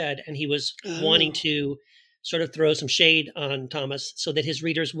already said, and he was wanting to sort of throw some shade on Thomas so that his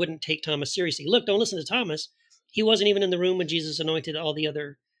readers wouldn't take Thomas seriously. Look, don't listen to Thomas. He wasn't even in the room when Jesus anointed all the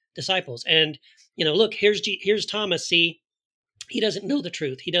other disciples. And, look, here's Thomas. See, he doesn't know the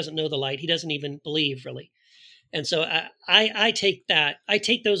truth. He doesn't know the light. He doesn't even believe, really. And so I take that. I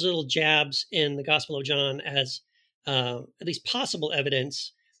take those little jabs in the Gospel of John as at least possible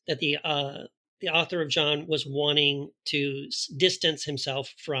evidence that the author of John was wanting to distance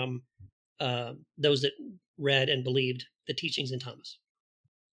himself from those that read and believed the teachings in Thomas.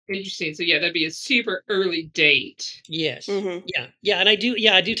 Interesting. So yeah, that'd be a super early date. Yes. Mm-hmm. Yeah. And I do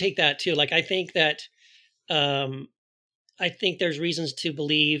take that too. Like, I think that, I think there's reasons to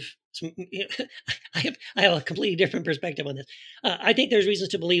believe. I have a completely different perspective on this. I think there's reasons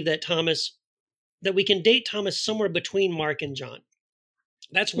to believe that we can date Thomas somewhere between Mark and John.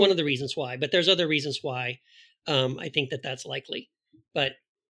 That's one of the reasons why. But there's other reasons why I think that that's likely. But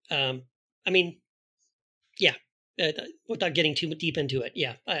without getting too deep into it,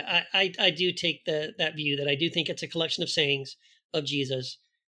 yeah, I do take that view that I do think it's a collection of sayings of Jesus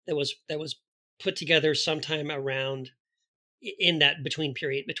that was put together sometime around in that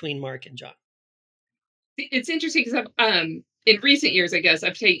period between Mark and John. It's interesting because in recent years, I guess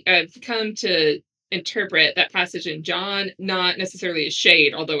I've come to interpret that passage in John, not necessarily as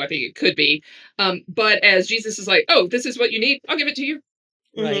shade, although I think it could be, but as Jesus is like, oh, this is what you need. I'll give it to you.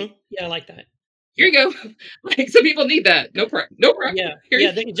 Right. Mhm. Yeah, I like that. Here you go. Like, some people need that. No problem. No problem. Yeah. Here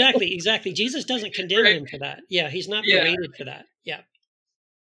Yeah. you go. Exactly. Jesus doesn't condemn Right. him for that. Yeah. He's not Yeah. berated for that. Yeah.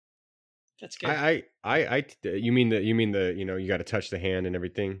 That's good. You mean the you got to touch the hand and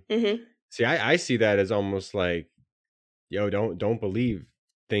everything. Mhm. See, I see that as almost like, yo, don't believe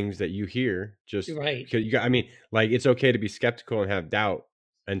things that you hear just Right. because you got. I mean, like, it's okay to be skeptical and have doubt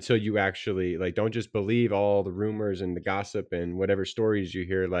until you actually, like, don't just believe all the rumors and the gossip and whatever stories you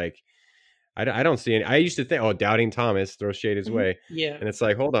hear. Like, I don't see any. I used to think, oh, doubting Thomas, throw shade his Mhm. way. Yeah. And it's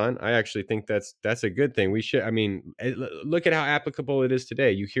like, hold on. I actually think that's a good thing. We should, I mean, look at how applicable it is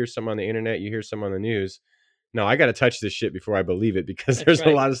today. You hear some on the internet, you hear some on the news. No, I got to touch this shit before I believe it, because That's there's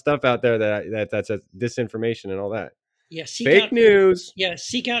right. a lot of stuff out there that's disinformation and all that. Yeah. Fake news. Yeah.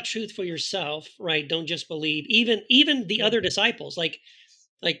 Seek out truth for yourself. Right. Don't just believe even the other disciples, like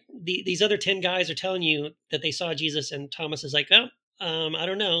these other 10 guys are telling you that they saw Jesus, and Thomas is like, oh, I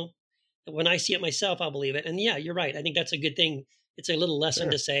don't know. When I see it myself, I'll believe it. And yeah, you're right. I think that's a good thing. It's a little lesson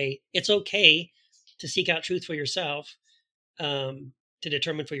Sure. to say it's okay to seek out truth for yourself, to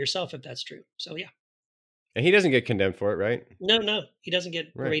determine for yourself if that's true. So yeah. And he doesn't get condemned for it, right? No, he doesn't get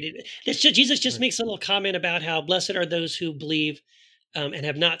Right. berated. Jesus just Right. makes a little comment about how blessed are those who believe and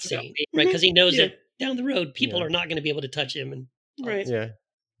have not seen, right? Mhm. Because he knows Yeah. that down the road, people Yeah. are not going to be able to touch him. And all Right. that. Yeah.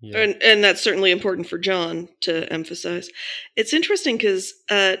 Yeah. And that's certainly important for John to emphasize. It's interesting because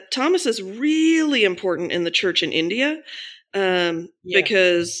Thomas is really important in the church in India, Yeah.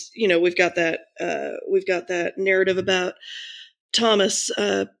 because we've got that narrative about Thomas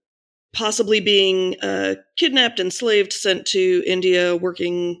possibly being kidnapped, enslaved, sent to India,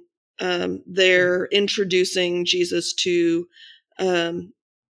 working there, introducing Jesus to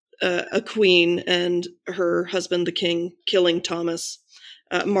a queen and her husband, the king, killing Thomas.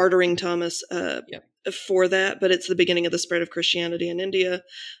 Martyring Thomas for that, but it's the beginning of the spread of Christianity in India,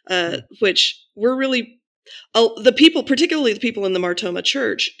 which we're really, the people, particularly the people in the Martoma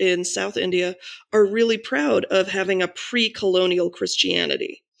Church in South India, are really proud of having a pre-colonial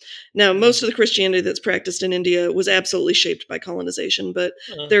Christianity. Now, most of the Christianity that's practiced in India was absolutely shaped by colonization, but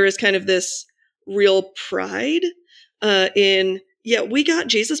there is kind of this real pride in, yeah, we got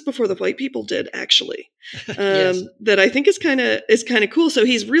Jesus before the white people did, actually. Yes. That I think is kind of cool. So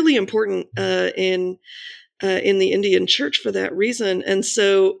he's really important in the Indian church for that reason. And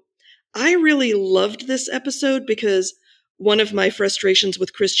so I really loved this episode because one of my frustrations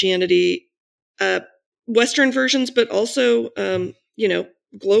with Christianity, Western versions, but also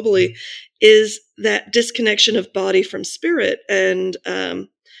globally, is that disconnection of body from spirit. And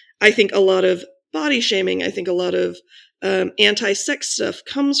I think a lot of body shaming, I think a lot of anti-sex stuff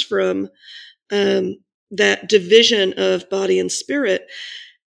comes from that division of body and spirit.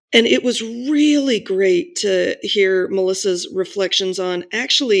 And it was really great to hear Melissa's reflections on,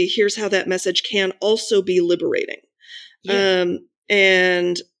 actually, here's how that message can also be liberating. Yeah.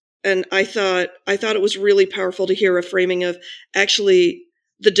 And I thought it was really powerful to hear a framing of, actually,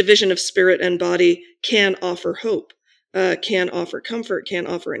 the division of spirit and body can offer hope, can offer comfort, can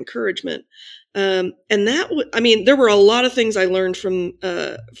offer encouragement. And that, there were a lot of things I learned from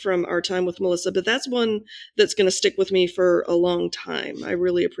our time with Melissa, but that's one that's going to stick with me for a long time. I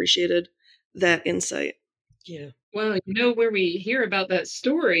really appreciated that insight. Yeah. Well, where we hear about that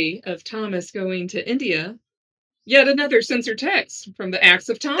story of Thomas going to India, yet another censored text from the Acts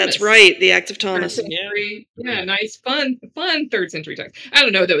of Thomas. That's right, the Acts of Thomas. Yeah, nice, fun 3rd century text. I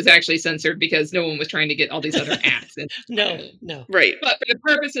don't know that it was actually censored because no one was trying to get all these other acts in. No. Right. But for the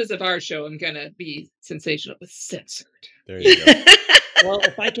purposes of our show, I'm going to be sensational with censored. There you go. Well,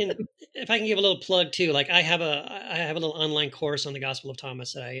 if I can give a little plug too, like I have a little online course on the Gospel of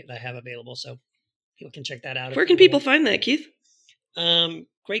Thomas that I have available, so people can check that out. Where can people find that, Keith?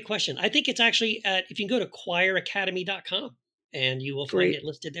 Great question. I think it's actually if you can go to choiracademy.com, and you will find it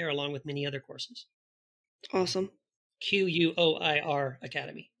listed there along with many other courses. Awesome. QUOIR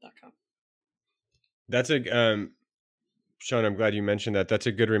academy.com. That's Sean, I'm glad you mentioned that. That's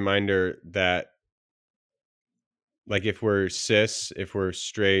a good reminder that, like, if we're cis, if we're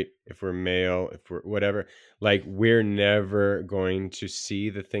straight, if we're male, if we're whatever, like, we're never going to see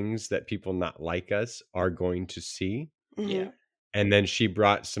the things that people not like us are going to see. Mm-hmm. Yeah. And then she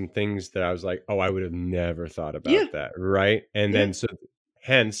brought some things that I was like, oh, I would have never thought about that. Right. And then, so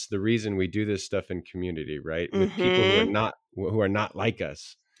hence the reason we do this stuff in community, right? With people who are not like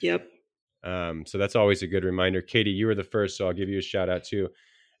us. Yep. So that's always a good reminder. Katie, you were the first, so I'll give you a shout out too.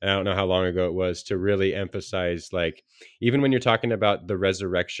 and I don't know how long ago it was, to really emphasize, like, even when you're talking about the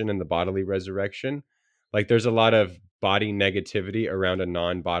resurrection and the bodily resurrection, like there's a lot of body negativity around a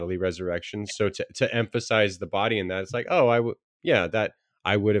non-bodily resurrection. So to emphasize the body in that, it's like, oh, that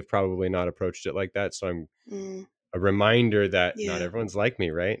I would have probably not approached it like that. So I'm a reminder that not everyone's like me,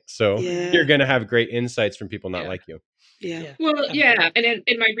 right? So you're going to have great insights from people not like you. Yeah. Well, yeah. And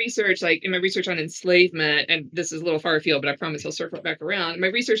in my research, on enslavement, and this is a little far afield, but I promise I'll circle back around. My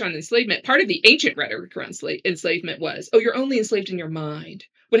research on enslavement, part of the ancient rhetoric around enslavement was, oh, you're only enslaved in your mind.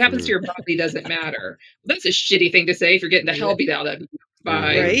 What happens to your body doesn't matter. Well, that's a shitty thing to say if you're getting the hell beat out of you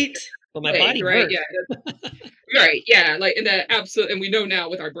by right. Well, my body right? hurts. Yeah. Right. Yeah. Like, and that absolutely, and we know now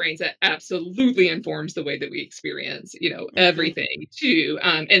with our brains that absolutely informs the way that we experience, everything too.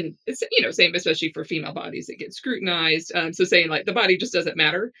 And it's, same, especially for female bodies that get scrutinized. So saying like the body just doesn't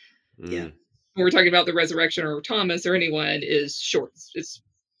matter. Yeah. When we're talking about the resurrection or Thomas or anyone is short. It's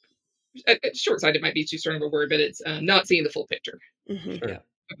short-sighted might be too strong of a word, but it's not seeing the full picture. Mm-hmm. Yeah.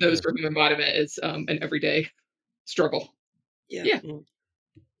 Of those for whom embodiment is an everyday struggle. Yeah.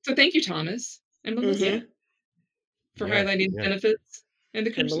 So thank you, Thomas and Melissa, for highlighting the benefits and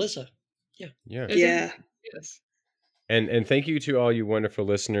the curses. And Melissa. Yes. And thank you to all you wonderful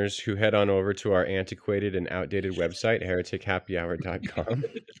listeners who head on over to our antiquated and outdated website, heretichappyhour.com.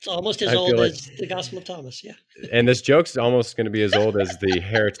 It's almost as old as the Gospel of Thomas, yeah. And this joke's almost going to be as old as the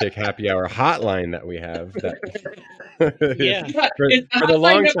Heretic Happy Hour hotline that we have. Yeah. For the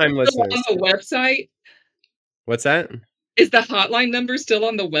long-time listeners. On the website? What's that? Is the hotline number still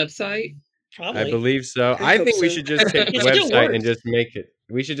on the website? Probably. I believe so. I think we should just take the website and just make it.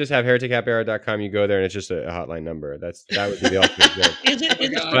 We should just have heretichappyhour.com. You go there and it's just a hotline number. That would be the ultimate joke. Is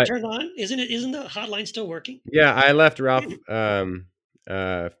it turned on? Isn't the hotline still working? Yeah, I left Ralph.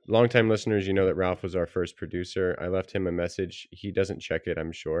 Longtime listeners, you know that Ralph was our first producer. I left him a message. He doesn't check it,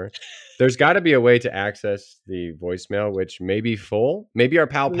 I'm sure. There's got to be a way to access the voicemail, which may be full. Maybe our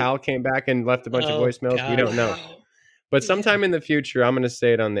pal came back and left a bunch of voicemails. God. We don't know. But sometime in the future, I'm going to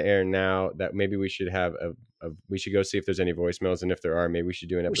say it on the air now that maybe we should have we should go see if there's any voicemails. And if there are, maybe we should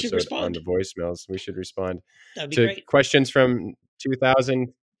do an episode on the voicemails. We should respond to great. Questions from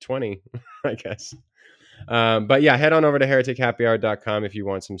 2020, I guess. But yeah, head on over to heretichappyhour.com if you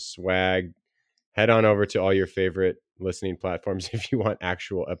want some swag. Head on over to all your favorite listening platforms if you want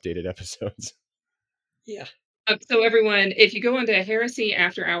actual updated episodes. Yeah. So everyone, if you go onto Heresy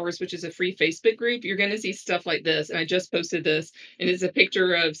After Hours, which is a free Facebook group, you're going to see stuff like this. And I just posted this, and it's a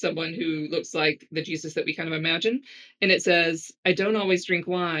picture of someone who looks like the Jesus that we kind of imagine. And it says, I don't always drink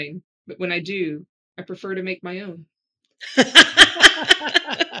wine, but when I do, I prefer to make my own.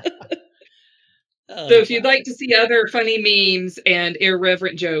 So if you'd like to see other funny memes and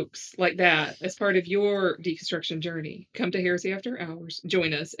irreverent jokes like that as part of your deconstruction journey, come to Heresy After Hours,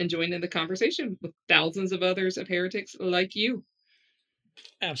 join us, and join in the conversation with thousands of others of heretics like you.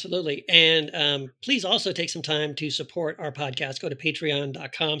 Absolutely. And please also take some time to support our podcast. Go to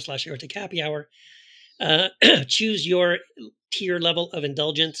patreon.com/heretichappyhour. Choose your tier level of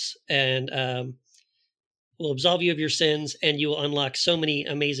indulgence, and will absolve you of your sins, and you will unlock so many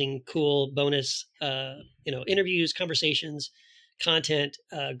amazing, cool bonus, interviews, conversations, content,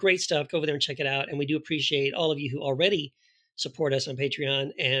 great stuff. Go over there and check it out. And we do appreciate all of you who already support us on Patreon.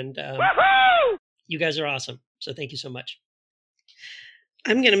 And you guys are awesome. So thank you so much.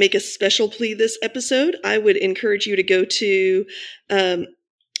 I'm going to make a special plea this episode. I would encourage you to go to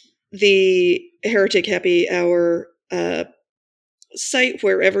the Heretic Happy Hour site,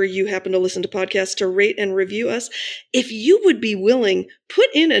 wherever you happen to listen to podcasts, to rate and review us. If you would be willing, put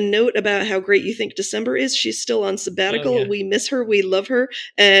in a note about how great you think December is. She's still on sabbatical. Oh, yeah. We miss her. We love her.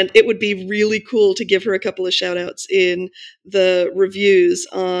 And it would be really cool to give her a couple of shout outs in the reviews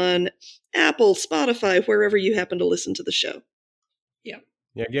on Apple, Spotify, wherever you happen to listen to the show. Yeah.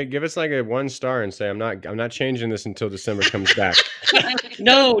 Yeah, give us like a 1 star and say I'm not changing this until December comes back.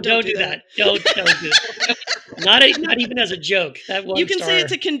 No, don't do that. Don't do that. Not even as a joke. That 1 You can star. say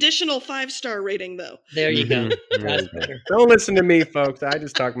it's a conditional 5-star rating, though. There you go. That's better. Don't listen to me, folks. I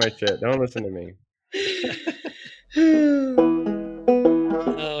just talk my shit. Don't listen to me.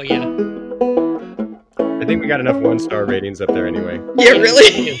 Oh yeah. I think we got enough 1-star ratings up there anyway. Yeah,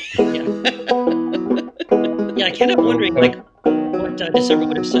 really? Yeah, I kept wondering like what December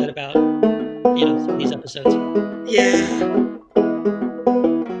would have said about some of these episodes. Yeah.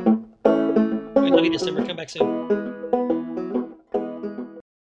 We love you, December. Come back soon.